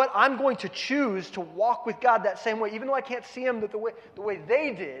 and you know what? I'm going to choose to walk with God that same way. Even though I can't see him the way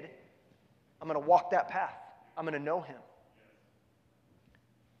they did, I'm going to walk that path. I'm going to know him.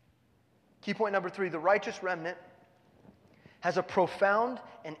 Key point number 3, the righteous remnant has a profound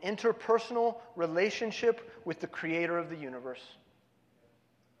and interpersonal relationship with the creator of the universe.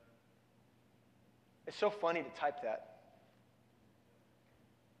 It's so funny to type that.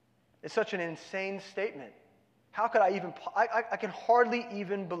 It's such an insane statement. How could I even, I can hardly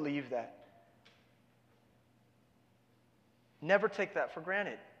even believe that. Never take that for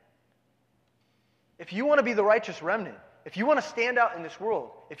granted. If you want to be the righteous remnant, if you want to stand out in this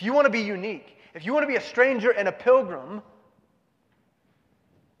world, if you want to be unique, if you want to be a stranger and a pilgrim,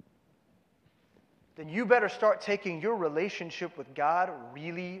 then you better start taking your relationship with God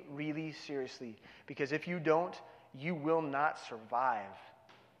really, really seriously. Because if you don't, you will not survive.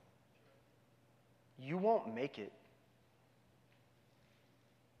 You won't make it.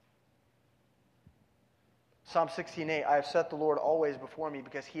 Psalm 16:8, I have set the Lord always before me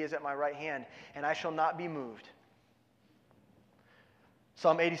because he is at my right hand, and I shall not be moved.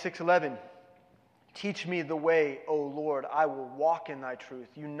 Psalm 86:11, teach me the way, O Lord, I will walk in thy truth.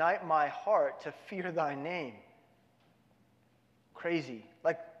 Unite my heart to fear thy name. Crazy.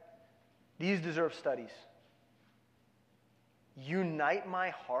 Like, these deserve studies. Unite my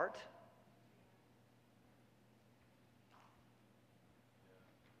heart?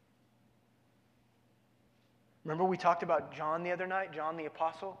 Remember we talked about John the other night, John the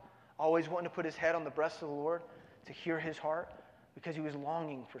apostle, always wanting to put his head on the breast of the Lord to hear his heart because he was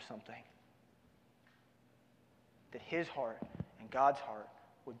longing for something. That his heart and God's heart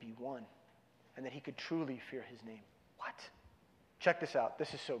would be one and that he could truly fear his name. What? Check this out.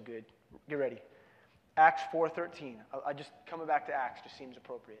 This is so good. Get ready. Acts 4:13. I just coming back to Acts just seems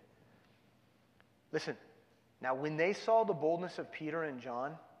appropriate. Listen. Now when they saw the boldness of Peter and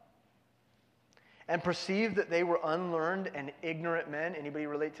John and perceived that they were unlearned and ignorant men, anybody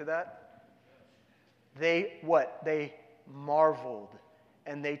relate to that? They what? They marveled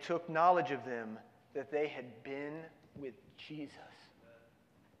and they took knowledge of them that they had been with Jesus.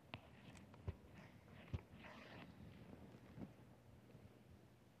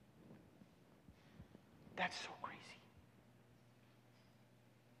 That's so crazy.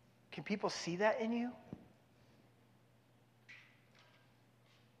 Can people see that in you?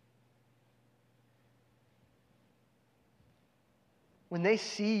 When they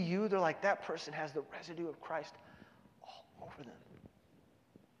see you, they're like, that person has the residue of Christ all over them.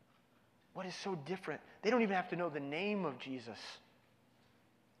 What is so different? They don't even have to know the name of Jesus.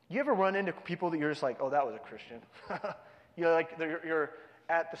 You ever run into people that you're just like, oh, that was a Christian? You know, like you're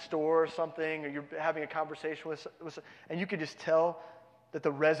at the store or something, or you're having a conversation with and you can just tell that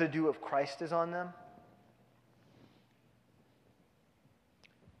the residue of Christ is on them?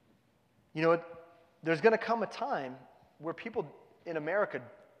 You know, there's going to come a time where people in America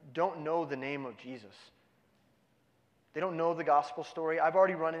don't know the name of Jesus. They don't know the gospel story. I've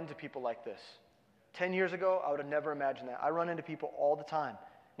already run into people like this. 10 years ago, I would have never imagined that. I run into people all the time.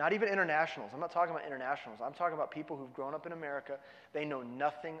 Not even internationals. I'm not talking about internationals. I'm talking about people who've grown up in America. They know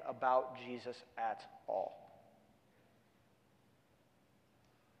nothing about Jesus at all.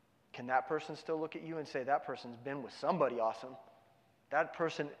 Can that person still look at you and say, that person's been with somebody awesome? That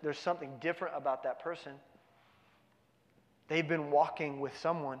person, there's something different about that person. They've been walking with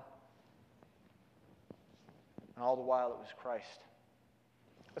someone. And all the while it was Christ.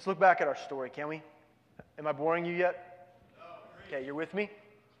 Let's look back at our story, can we? Am I boring you yet? No. Okay, you're with me?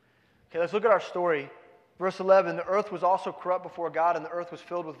 Okay, let's look at our story. Verse 11, the earth was also corrupt before God, and the earth was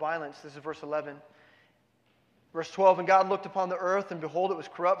filled with violence. This is verse 11. Verse 12, and God looked upon the earth, and behold, it was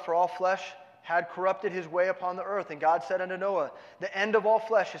corrupt, for all flesh had corrupted his way upon the earth. And God said unto Noah, the end of all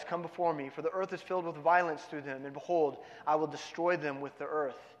flesh has come before me, for the earth is filled with violence through them, and behold, I will destroy them with the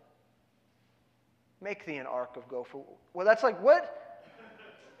earth. Make thee an ark of gopher. Well, that's like, what?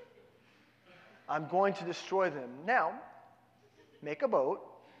 I'm going to destroy them. Now, make a boat.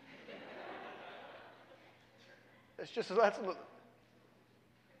 That's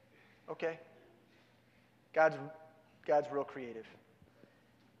okay. God's real creative.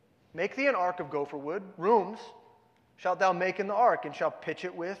 Make thee an ark of gopher wood, rooms shalt thou make in the ark, and shalt pitch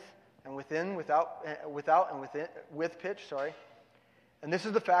it with pitch. And this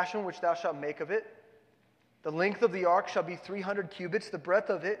is the fashion which thou shalt make of it. The length of the ark shall be 300 cubits, the breadth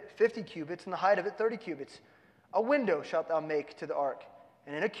of it 50 cubits, and the height of it 30 cubits. A window shalt thou make to the ark,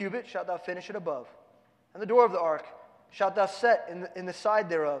 and in a cubit shalt thou finish it above. And the door of the ark shalt thou set in the side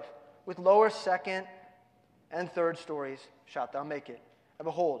thereof, with lower, second, and third stories shalt thou make it. And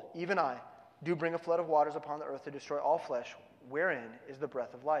behold, even I do bring a flood of waters upon the earth to destroy all flesh, wherein is the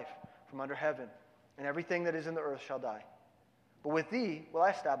breath of life from under heaven, and everything that is in the earth shall die. But with thee will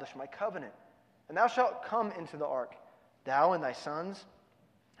I establish my covenant. And thou shalt come into the ark, thou and thy sons,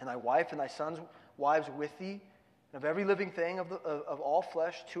 and thy wife and thy sons' wives with thee, and of every living thing of all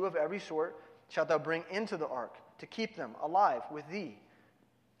flesh, 2 of every sort, shalt thou bring into the ark, to keep them alive with thee.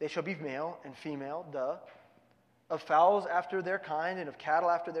 They shall be male and female, of fowls after their kind, and of cattle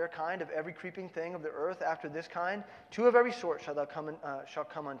after their kind, of every creeping thing of the earth after this kind, 2 of every sort shall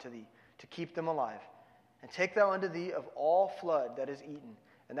come unto thee, to keep them alive. And take thou unto thee of all flood that is eaten,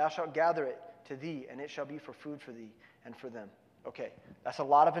 and thou shalt gather it to thee, and it shall be for food for thee and for them. Okay, that's a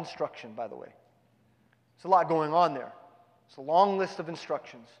lot of instruction, by the way. There's a lot going on there. It's a long list of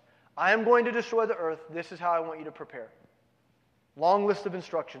instructions. I am going to destroy the earth. This is how I want you to prepare. Long list of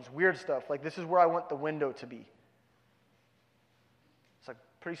instructions, weird stuff, like this is where I want the window to be. It's like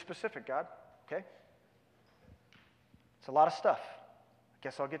pretty specific, God. Okay? It's a lot of stuff. I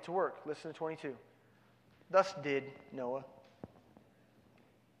guess I'll get to work. Listen to 22. Thus did Noah,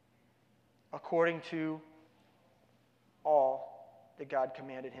 according to all that God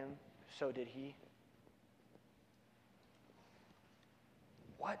commanded him, so did he.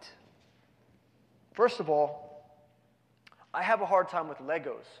 What? First of all, I have a hard time with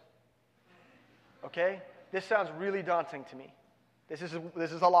Legos. Okay? This sounds really daunting to me. This is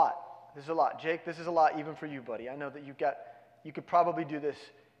a lot. This is a lot. Jake, this is a lot even for you, buddy. I know that you could probably do this.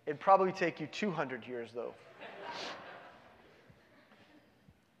 It'd probably take you 200 years, though.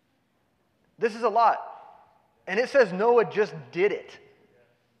 This is a lot. And it says Noah just did it.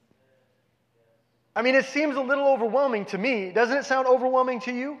 I mean, it seems a little overwhelming to me. Doesn't it sound overwhelming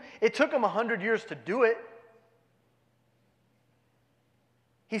to you? It took him 100 years to do it.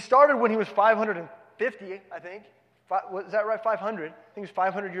 He started when he was 550, I think. Is that right? 500? I think he was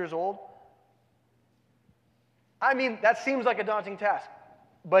 500 years old. I mean, that seems like a daunting task.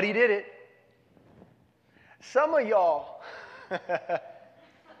 But he did it. Some of y'all...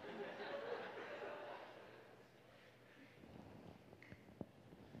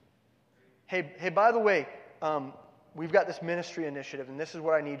 Hey, by the way, we've got this ministry initiative, and this is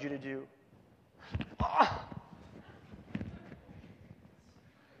what I need you to do.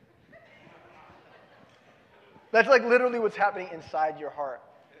 That's like literally what's happening inside your heart.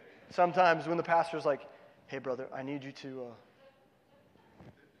 Sometimes when the pastor's like, hey, brother, I need you to...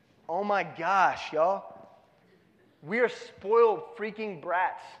 Oh my gosh, y'all. We are spoiled freaking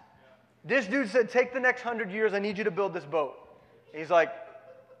brats. This dude said, take the next 100 years, I need you to build this boat. And he's like,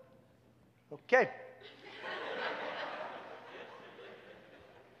 okay.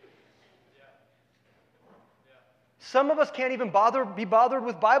 Some of us can't even be bothered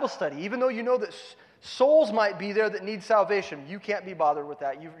with Bible study, even though you know that souls might be there that need salvation. You can't be bothered with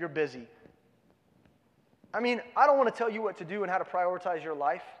that. You're busy. I mean, I don't want to tell you what to do and how to prioritize your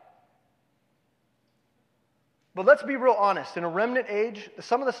life. But let's be real honest. In a remnant age,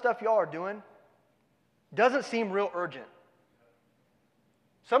 some of the stuff y'all are doing doesn't seem real urgent.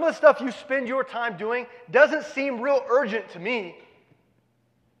 Some of the stuff you spend your time doing doesn't seem real urgent to me.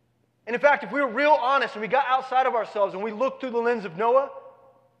 And in fact, if we were real honest and we got outside of ourselves and we looked through the lens of Noah,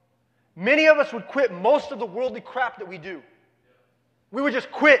 many of us would quit most of the worldly crap that we do. We would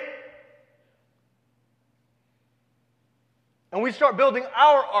just quit. And we'd start building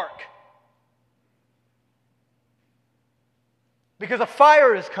our ark. Because a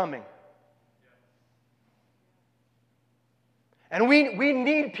fire is coming. And we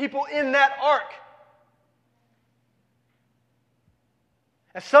need people in that ark.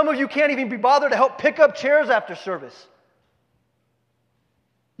 And some of you can't even be bothered to help pick up chairs after service.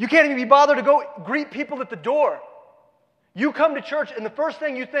 You can't even be bothered to go greet people at the door. You come to church and the first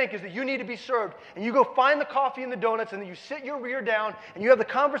thing you think is that you need to be served. And you go find the coffee and the donuts and then you sit your rear down and you have the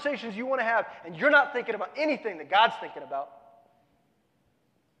conversations you want to have and you're not thinking about anything that God's thinking about.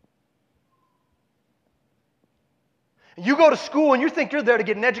 And you go to school and you think you're there to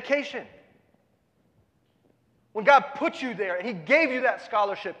get an education. When God put you there and He gave you that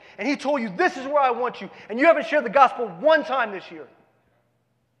scholarship and He told you, this is where I want you, and you haven't shared the gospel one time this year.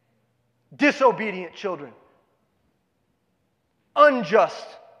 Disobedient children. Unjust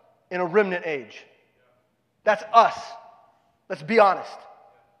in a remnant age. That's us. Let's be honest.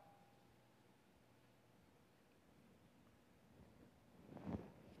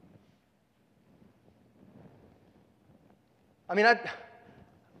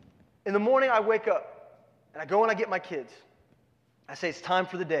 In the morning I wake up and I go and I get my kids. I say, it's time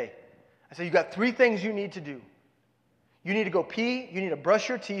for the day. I say, you got 3 things you need to do. You need to go pee, you need to brush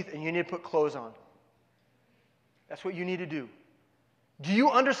your teeth, and you need to put clothes on. That's what you need to do. Do you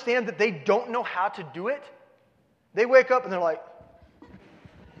understand that they don't know how to do it? They wake up and they're like,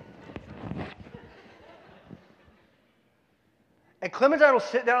 and Clementine will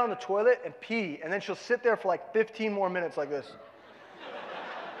sit down on the toilet and pee, and then she'll sit there for like 15 more minutes like this.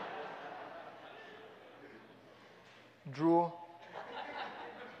 Drool.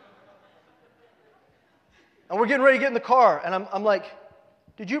 And we're getting ready to get in the car, and I'm like,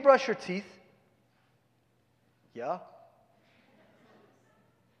 did you brush your teeth? Yeah.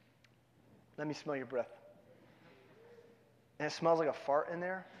 Let me smell your breath. And it smells like a fart in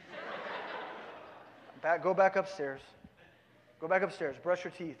there. Go back upstairs. Go back upstairs. Brush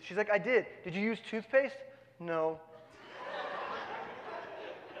your teeth. She's like, I did. Did you use toothpaste? No.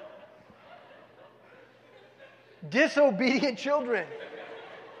 Disobedient children.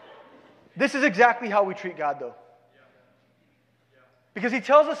 This is exactly how we treat God, though. Because he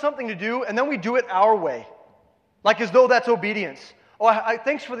tells us something to do, and then we do it our way. Like as though that's obedience. Oh,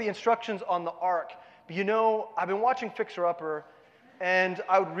 thanks for the instructions on the ark. But I've been watching Fixer Upper, and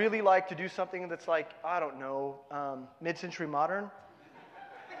I would really like to do something that's like, I don't know, mid-century modern.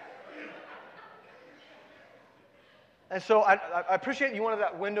 And so I appreciate you wanted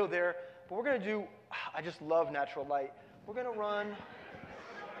that window there, but we're going to do, I just love natural light. We're going to run.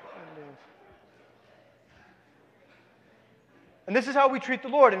 And this is how we treat the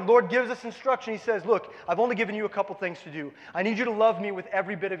Lord. And the Lord gives us instruction. He says, look, I've only given you a couple things to do. I need you to love me with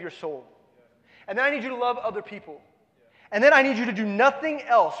every bit of your soul. And then I need you to love other people. And then I need you to do nothing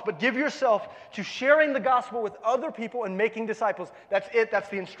else but give yourself to sharing the gospel with other people and making disciples. That's it. That's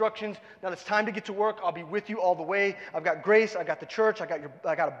the instructions. Now it's time to get to work. I'll be with you all the way. I've got grace. I got the church. I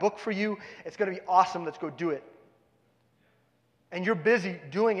got a book for you. It's going to be awesome. Let's go do it. And you're busy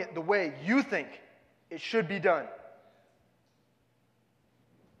doing it the way you think it should be done.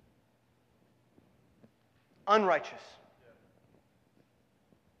 Unrighteous.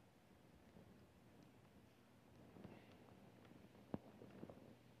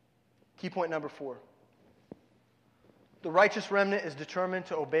 Key point number 4. The righteous remnant is determined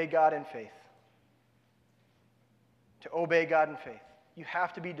to obey God in faith. To obey God in faith. You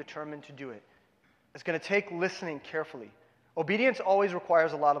have to be determined to do it. It's going to take listening carefully. Obedience always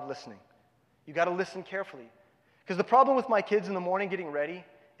requires a lot of listening. You got to listen carefully. Because the problem with my kids in the morning getting ready,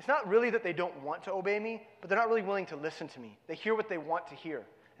 it's not really that they don't want to obey me, but they're not really willing to listen to me. They hear what they want to hear.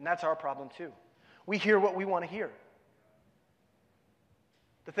 And that's our problem too. We hear what we want to hear.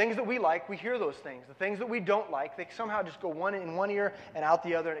 The things that we like, we hear those things. The things that we don't like, they somehow just go in one ear and out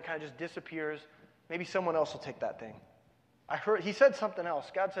the other, and it kind of just disappears. Maybe someone else will take that thing. I heard he said something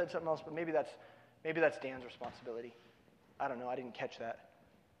else. God said something else, but maybe that's Dan's responsibility. I don't know. I didn't catch that.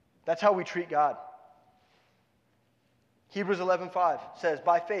 That's how we treat God. Hebrews 11:5 says,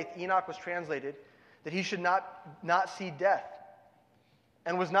 by faith Enoch was translated that he should not see death,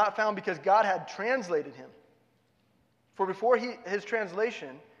 and was not found because God had translated him. For before his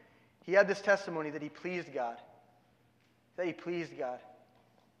translation, he had this testimony that he pleased God. That he pleased God.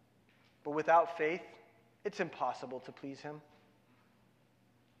 But without faith, it's impossible to please him.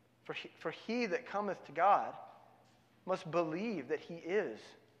 For he that cometh to God must believe that he is,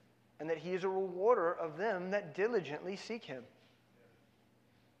 and that he is a rewarder of them that diligently seek him.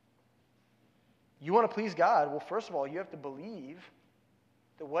 You want to please God? Well, first of all, you have to believe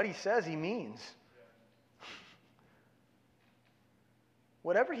that what he says he means.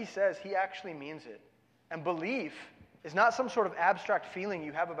 Whatever he says, he actually means it. And belief is not some sort of abstract feeling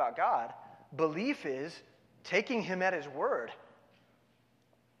you have about God. Belief is taking him at his word.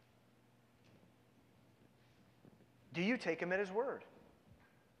 Do you take him at his word?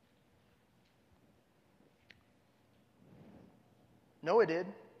 Noah did.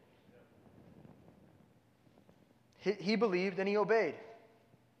 He believed and he obeyed.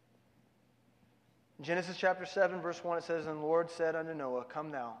 In Genesis chapter 7, verse 1, it says, and the Lord said unto Noah,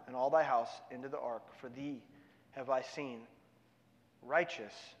 come thou and all thy house into the ark, for thee have I seen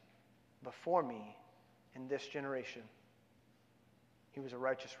righteous before me in this generation. He was a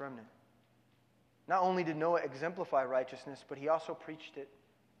righteous remnant. Not only did Noah exemplify righteousness, but he also preached it.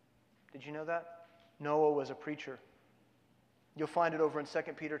 Did you know that? Noah was a preacher. You'll find it over in 2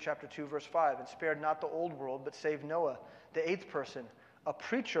 Peter chapter 2, verse 5. And spared not the old world, but saved Noah, the 8th person, a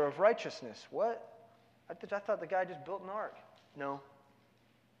preacher of righteousness. What? I thought the guy just built an ark. No.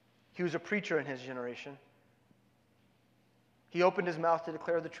 He was a preacher in his generation. He opened his mouth to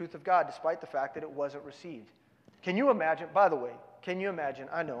declare the truth of God, despite the fact that it wasn't received. Can you imagine, by the way, can you imagine,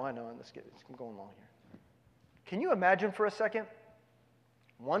 I know, and let's get going along here. Can you imagine for a second,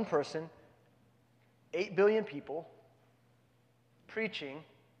 one person, 8 billion people, preaching,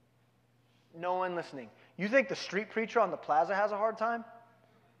 no one listening? You think the street preacher on the plaza has a hard time?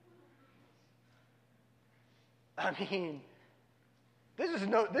 I mean, this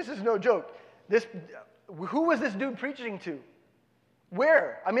is no joke. Who was this dude preaching to?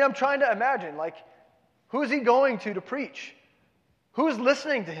 Where? I mean, I'm trying to imagine, like, who is he going to preach? Who's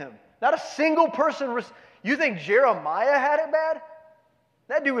listening to him? Not a single person. You think Jeremiah had it bad?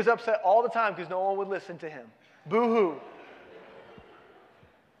 That dude was upset all the time because no one would listen to him. Boo-hoo.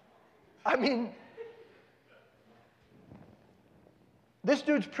 I mean, this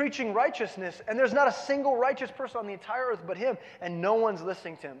dude's preaching righteousness, and there's not a single righteous person on the entire earth but him, and no one's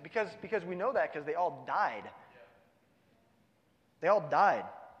listening to him. Because we know that because they all died. They all died.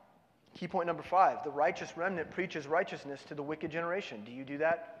 Key point number 5, the righteous remnant preaches righteousness to the wicked generation. Do you do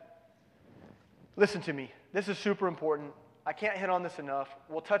that? Listen to me. This is super important. I can't hit on this enough.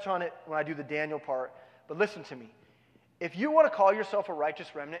 We'll touch on it when I do the Daniel part. But listen to me. If you want to call yourself a righteous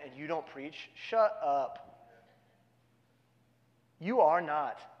remnant and you don't preach, shut up. You are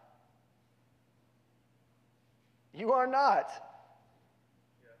not. You are not.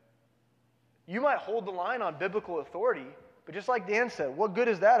 You might hold the line on biblical authority, but just like Dan said, what good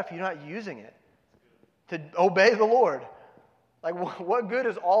is that if you're not using it to obey the Lord? Like, what good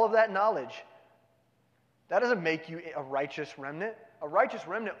is all of that knowledge? That doesn't make you a righteous remnant. A righteous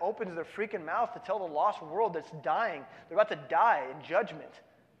remnant opens their freaking mouth to tell the lost world that's dying. They're about to die in judgment.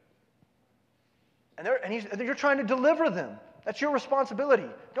 And you're trying to deliver them. That's your responsibility.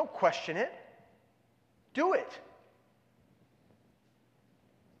 Don't question it. Do it.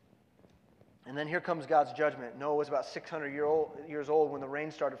 And then here comes God's judgment. Noah was about 600 years old when the rain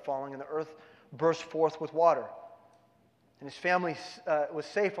started falling and the earth burst forth with water. And his family was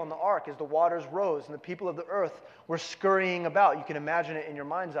safe on the ark as the waters rose and the people of the earth were scurrying about. You can imagine it in your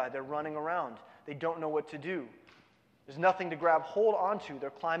mind's eye. They're running around. They don't know what to do. There's nothing to grab hold onto. They're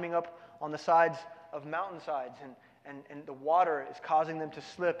climbing up on the sides of mountainsides and the water is causing them to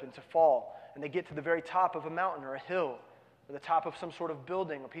slip and to fall. And they get to the very top of a mountain or a hill or the top of some sort of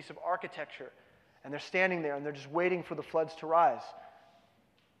building, a piece of architecture. And they're standing there and they're just waiting for the floods to rise.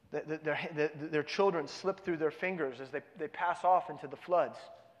 Their children slip through their fingers as they pass off into the floods.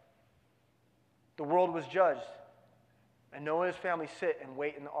 The world was judged. And Noah and his family sit and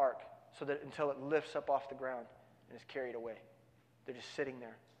wait in the ark so that until it lifts up off the ground and is carried away. They're just sitting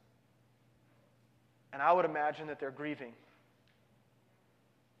there. And I would imagine that they're grieving.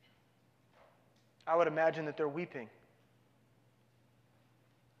 I would imagine that they're weeping.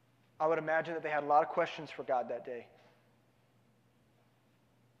 I would imagine that they had a lot of questions for God that day.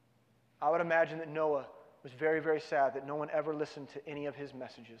 I would imagine that Noah was very, very sad that no one ever listened to any of his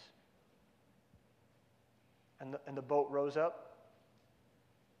messages. And the boat rose up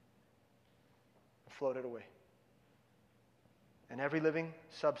and floated away. And every living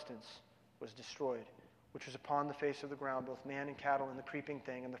substance was destroyed, which was upon the face of the ground, both man and cattle and the creeping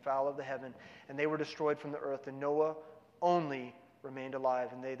thing and the fowl of the heaven, and they were destroyed from the earth. And Noah only remained alive,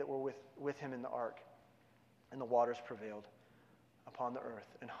 and they that were with him in the ark. And the waters prevailed upon the earth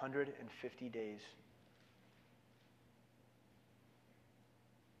 150 days.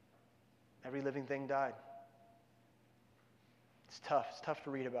 Every living thing died. It's tough. It's tough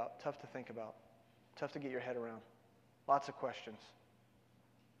to read about, tough to think about, tough to get your head around. Lots of questions.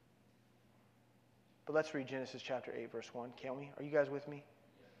 But let's read Genesis chapter 8, verse 1, can't we? Are you guys with me?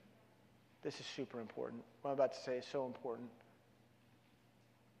 This is super important. What I'm about to say is so important.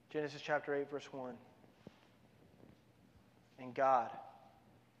 Genesis chapter 8, verse 1. And God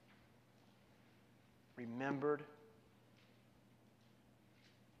remembered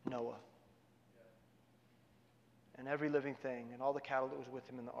Noah and every living thing and all the cattle that was with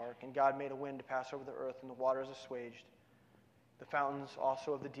him in the ark. And God made a wind to pass over the earth, and the waters assuaged. The fountains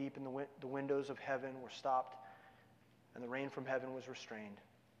also of the deep and the windows of heaven were stopped, and the rain from heaven was restrained.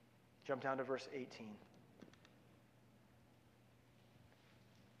 Jump down to verse 18.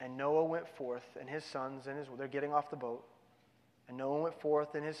 And Noah went forth, and his sons, they're getting off the boat. And Noah went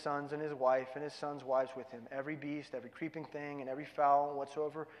forth, and his sons, and his wife, and his sons' wives with him. Every beast, every creeping thing, and every fowl, and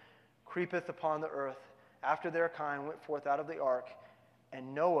whatsoever creepeth upon the earth, after their kind, went forth out of the ark.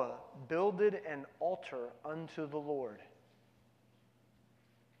 And Noah builded an altar unto the Lord.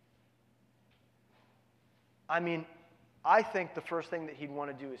 I mean, I think the first thing that he'd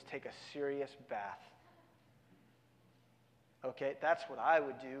want to do is take a serious bath. Okay, that's what I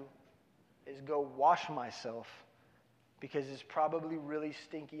would do, is go wash myself, because it's probably really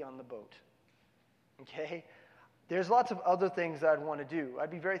stinky on the boat. Okay? There's lots of other things that I'd want to do.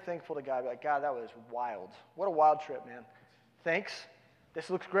 I'd be very thankful to God. I'd be like, God, that was wild. What a wild trip, man. Thanks. This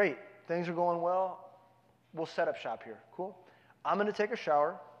looks great. Things are going well. We'll set up shop here. Cool. I'm going to take a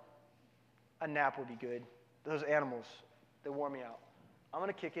shower. A nap would be good. Those animals, they wore me out. I'm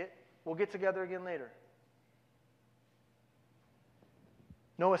going to kick it. We'll get together again later.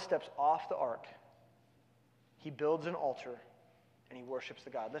 Noah steps off the ark. He builds an altar, and he worships the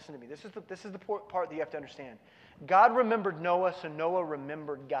God. Listen to me. This is the part that you have to understand. God remembered Noah, so Noah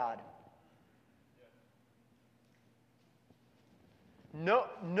remembered God.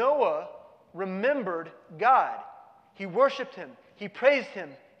 Noah remembered God. He worshiped him. He praised him.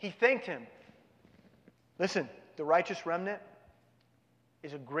 He thanked him. Listen, the righteous remnant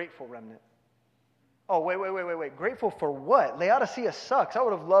is a grateful remnant. Oh, wait. Grateful for what? Laodicea sucks. I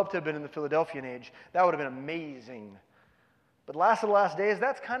would have loved to have been in the Philadelphian age. That would have been amazing. But last of the last days,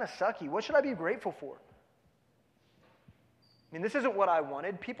 that's kind of sucky. What should I be grateful for? I mean, this isn't what I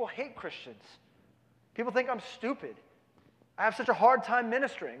wanted. People hate Christians. People think I'm stupid. I have such a hard time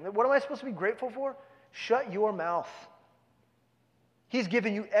ministering. What am I supposed to be grateful for? Shut your mouth. He's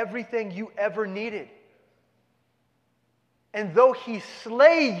given you everything you ever needed. And though he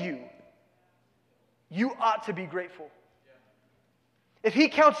slay you, you ought to be grateful. If he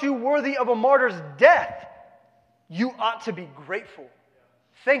counts you worthy of a martyr's death, you ought to be grateful.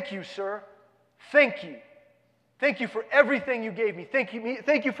 Thank you, sir. Thank you. Thank you for everything you gave me. Thank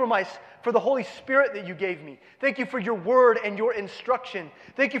you for the Holy Spirit that you gave me. Thank you for your word and your instruction.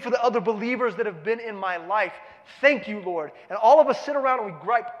 Thank you for the other believers that have been in my life. Thank you, Lord. And all of us sit around and we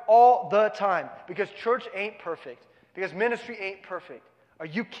gripe all the time because church ain't perfect, because ministry ain't perfect. Are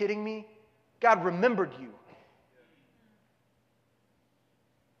you kidding me? God remembered you.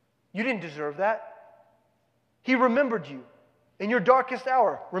 You didn't deserve that. He remembered you in your darkest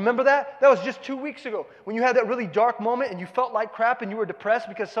hour. Remember that? That was just 2 weeks ago when you had that really dark moment and you felt like crap and you were depressed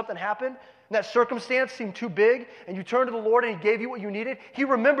because something happened and that circumstance seemed too big and you turned to the Lord and he gave you what you needed. He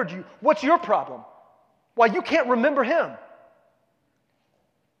remembered you. What's your problem? Why, you can't remember him.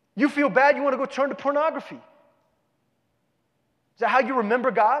 You feel bad, you want to go turn to pornography. Is that how you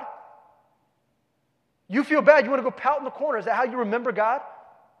remember God? You feel bad, you want to go pout in the corner. Is that how you remember God?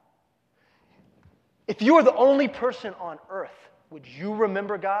 If you were the only person on earth, would you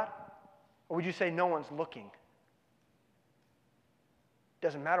remember God? Or would you say, no one's looking?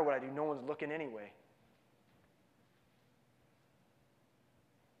 Doesn't matter what I do, no one's looking anyway.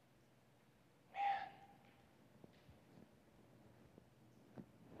 Man.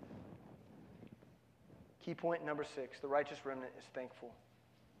 Key point number 6, the righteous remnant is thankful.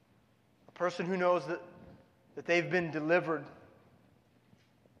 A person who knows that they've been delivered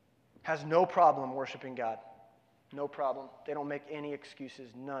has no problem worshiping God. No problem. They don't make any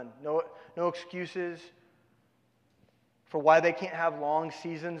excuses. None. No excuses for why they can't have long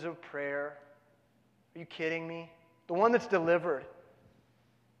seasons of prayer. Are you kidding me? The one that's delivered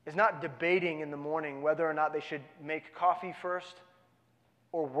is not debating in the morning whether or not they should make coffee first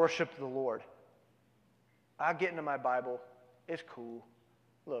or worship the Lord. I'll get into my Bible. It's cool.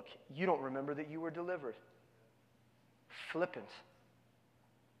 Look, you don't remember that you were delivered. Flippant.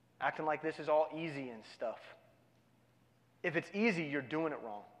 Acting like this is all easy and stuff. If it's easy, you're doing it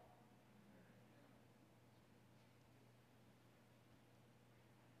wrong.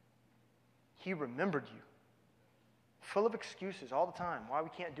 He remembered you. Full of excuses all the time. Why we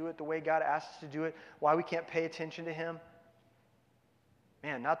can't do it the way God asks us to do it. Why we can't pay attention to him.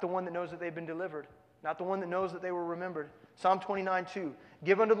 Man, not the one that knows that they've been delivered. Not the one that knows that they were remembered. Psalm 29:2.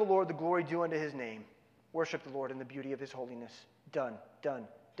 Give unto the Lord the glory due unto his name. Worship the Lord in the beauty of his holiness. Done.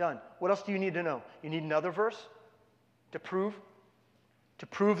 What else do you need to know? You need another verse to prove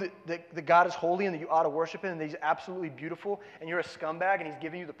that God is holy and that you ought to worship him and that he's absolutely beautiful and you're a scumbag and he's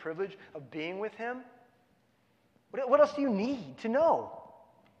giving you the privilege of being with him? What else do you need to know?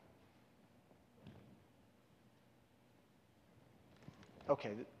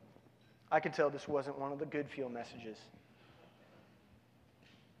 Okay, I can tell this wasn't one of the good feel messages.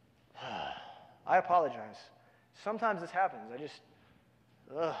 I apologize. Sometimes this happens. This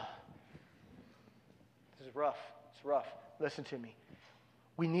is rough. It's rough. Listen to me.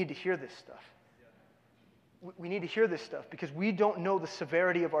 We need to hear this stuff. We need to hear this stuff because we don't know the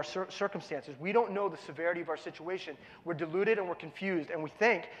severity of our circumstances. We don't know the severity of our situation. We're deluded and we're confused and we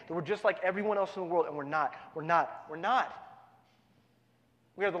think that we're just like everyone else in the world and we're not. We're not.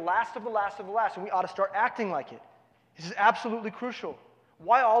 We are the last of the last of the last and we ought to start acting like it. This is absolutely crucial.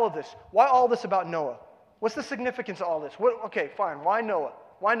 Why all of this? Why all this about Noah? What's the significance of all this? Okay, fine. Why Noah?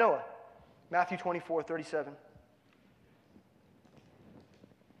 Why Noah? Matthew 24:37.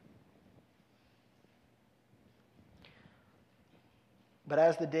 But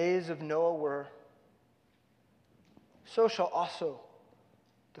as the days of Noah were, so shall also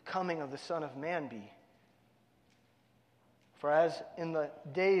the coming of the Son of Man be. For as in the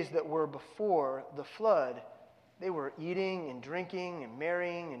days that were before the flood, they were eating and drinking and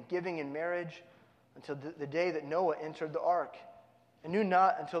marrying and giving in marriage until the day that Noah entered the ark, and knew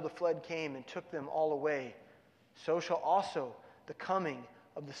not until the flood came and took them all away, so shall also the coming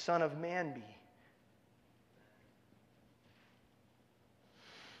of the Son of Man be.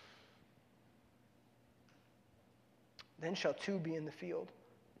 Then shall two be in the field,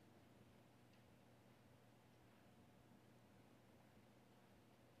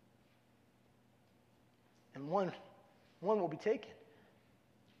 and one will be taken,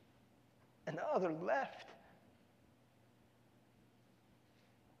 and the other left.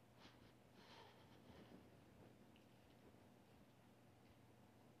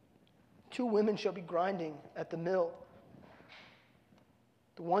 Two women shall be grinding at the mill.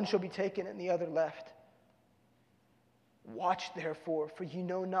 The one shall be taken and the other left. Watch therefore, for ye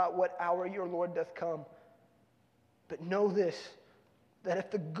know not what hour your Lord doth come. But know this, that if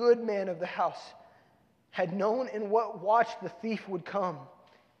the good man of the house had known in what watch the thief would come,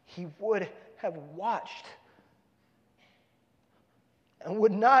 he would have watched and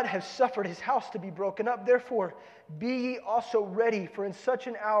would not have suffered his house to be broken up. Therefore, be ye also ready, for in such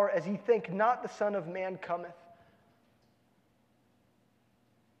an hour as ye think not the Son of Man cometh.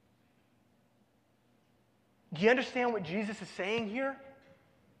 Do you understand what Jesus is saying here?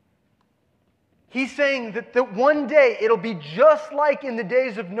 He's saying that one day it'll be just like in the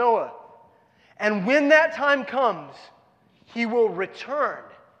days of Noah. And when that time comes, he will return.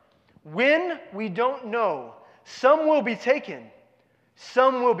 When, we don't know. Some will be taken,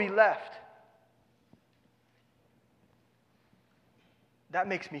 some will be left. That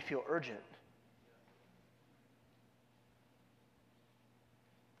makes me feel urgent.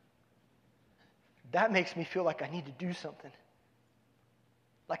 That makes me feel like I need to do something.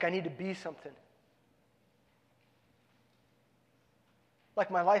 Like I need to be something. Like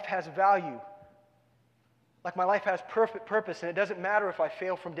my life has value. Like my life has perfect purpose, and it doesn't matter if I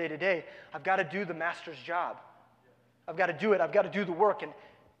fail from day to day. I've got to do the master's job. I've got to do it. I've got to do the work,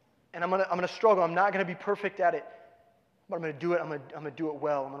 and I'm gonna struggle. I'm not going to be perfect at it, but I'm going to do it. I'm going to do it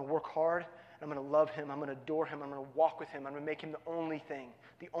well. I'm going to work hard. I'm going to love him. I'm going to adore him. I'm going to walk with him. I'm going to make him the only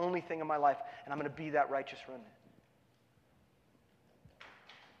thing in my life, and I'm going to be that righteous remnant.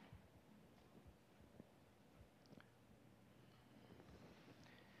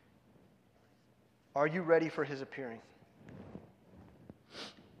 Are you ready for his appearing?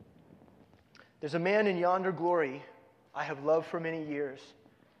 There's a man in yonder glory I have loved for many years.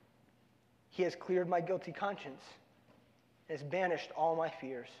 He has cleared my guilty conscience, has banished all my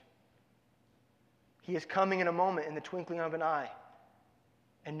fears. He is coming in a moment, in the twinkling of an eye,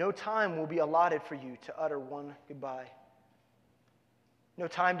 and no time will be allotted for you to utter one goodbye. No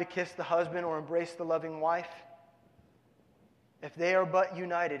time to kiss the husband or embrace the loving wife, if they are but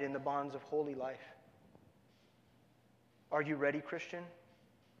united in the bonds of holy life. Are you ready, Christian?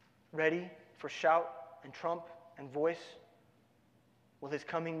 Ready for shout and trump and voice? Will his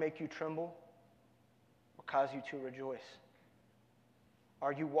coming make you tremble or cause you to rejoice?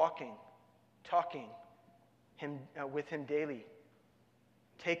 Are you walking, talking with him daily,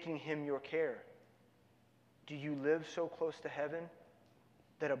 taking him your care? Do you live so close to heaven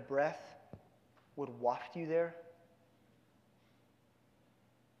that a breath would waft you there?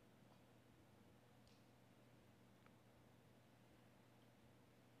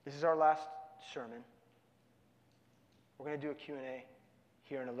 This is our last sermon. We're going to do a Q&A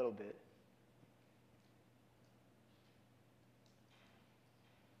here in a little bit.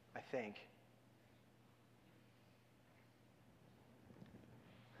 I think.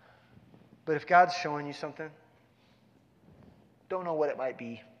 But if God's showing you something, don't know what it might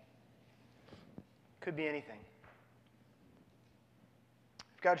be. Could be anything.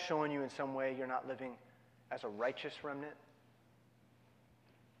 If God's showing you in some way you're not living as a righteous remnant,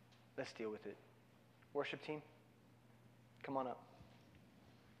 let's deal with it. Worship team, come on up.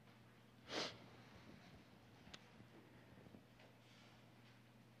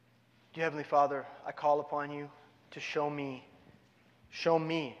 Dear Heavenly Father, I call upon you to show me,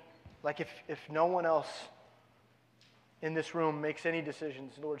 like if no one else in this room makes any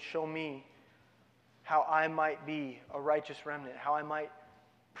decisions, Lord, show me how I might be a righteous remnant, how I might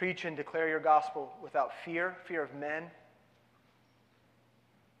preach and declare your gospel without fear of men,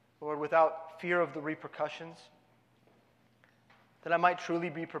 Lord, without fear of the repercussions, that I might truly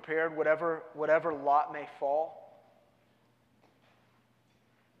be prepared, whatever lot may fall.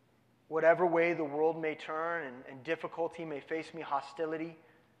 whatever way the world may turn and difficulty may face me, hostility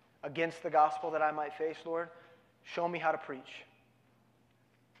against the gospel that I might face, Lord, show me how to preach.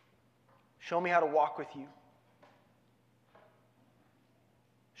 Show me how to walk with you.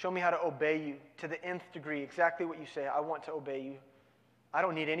 Show me how to obey you to the nth degree, exactly what you say. I want to obey you. I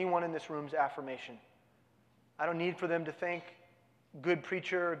don't need anyone in this room's affirmation. I don't need for them to think good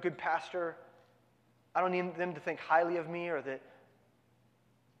preacher, good pastor. I don't need them to think highly of me or that,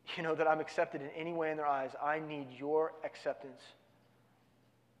 that I'm accepted in any way in their eyes. I need your acceptance.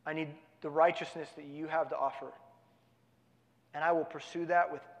 I need the righteousness that you have to offer. And I will pursue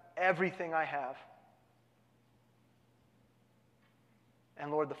that with everything I have. And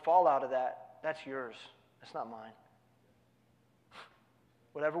Lord, the fallout of that, that's yours. That's not mine.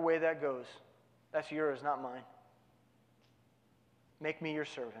 Whatever way that goes, that's yours, not mine. Make me your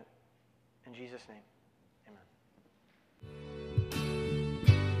servant. In Jesus' name, amen.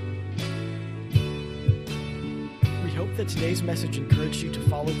 We hope that today's message encouraged you to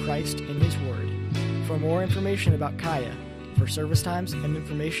follow Christ in His Word. For more information about Kaya, for service times, and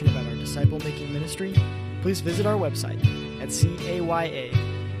information about our disciple-making ministry, please visit our website at caya.live.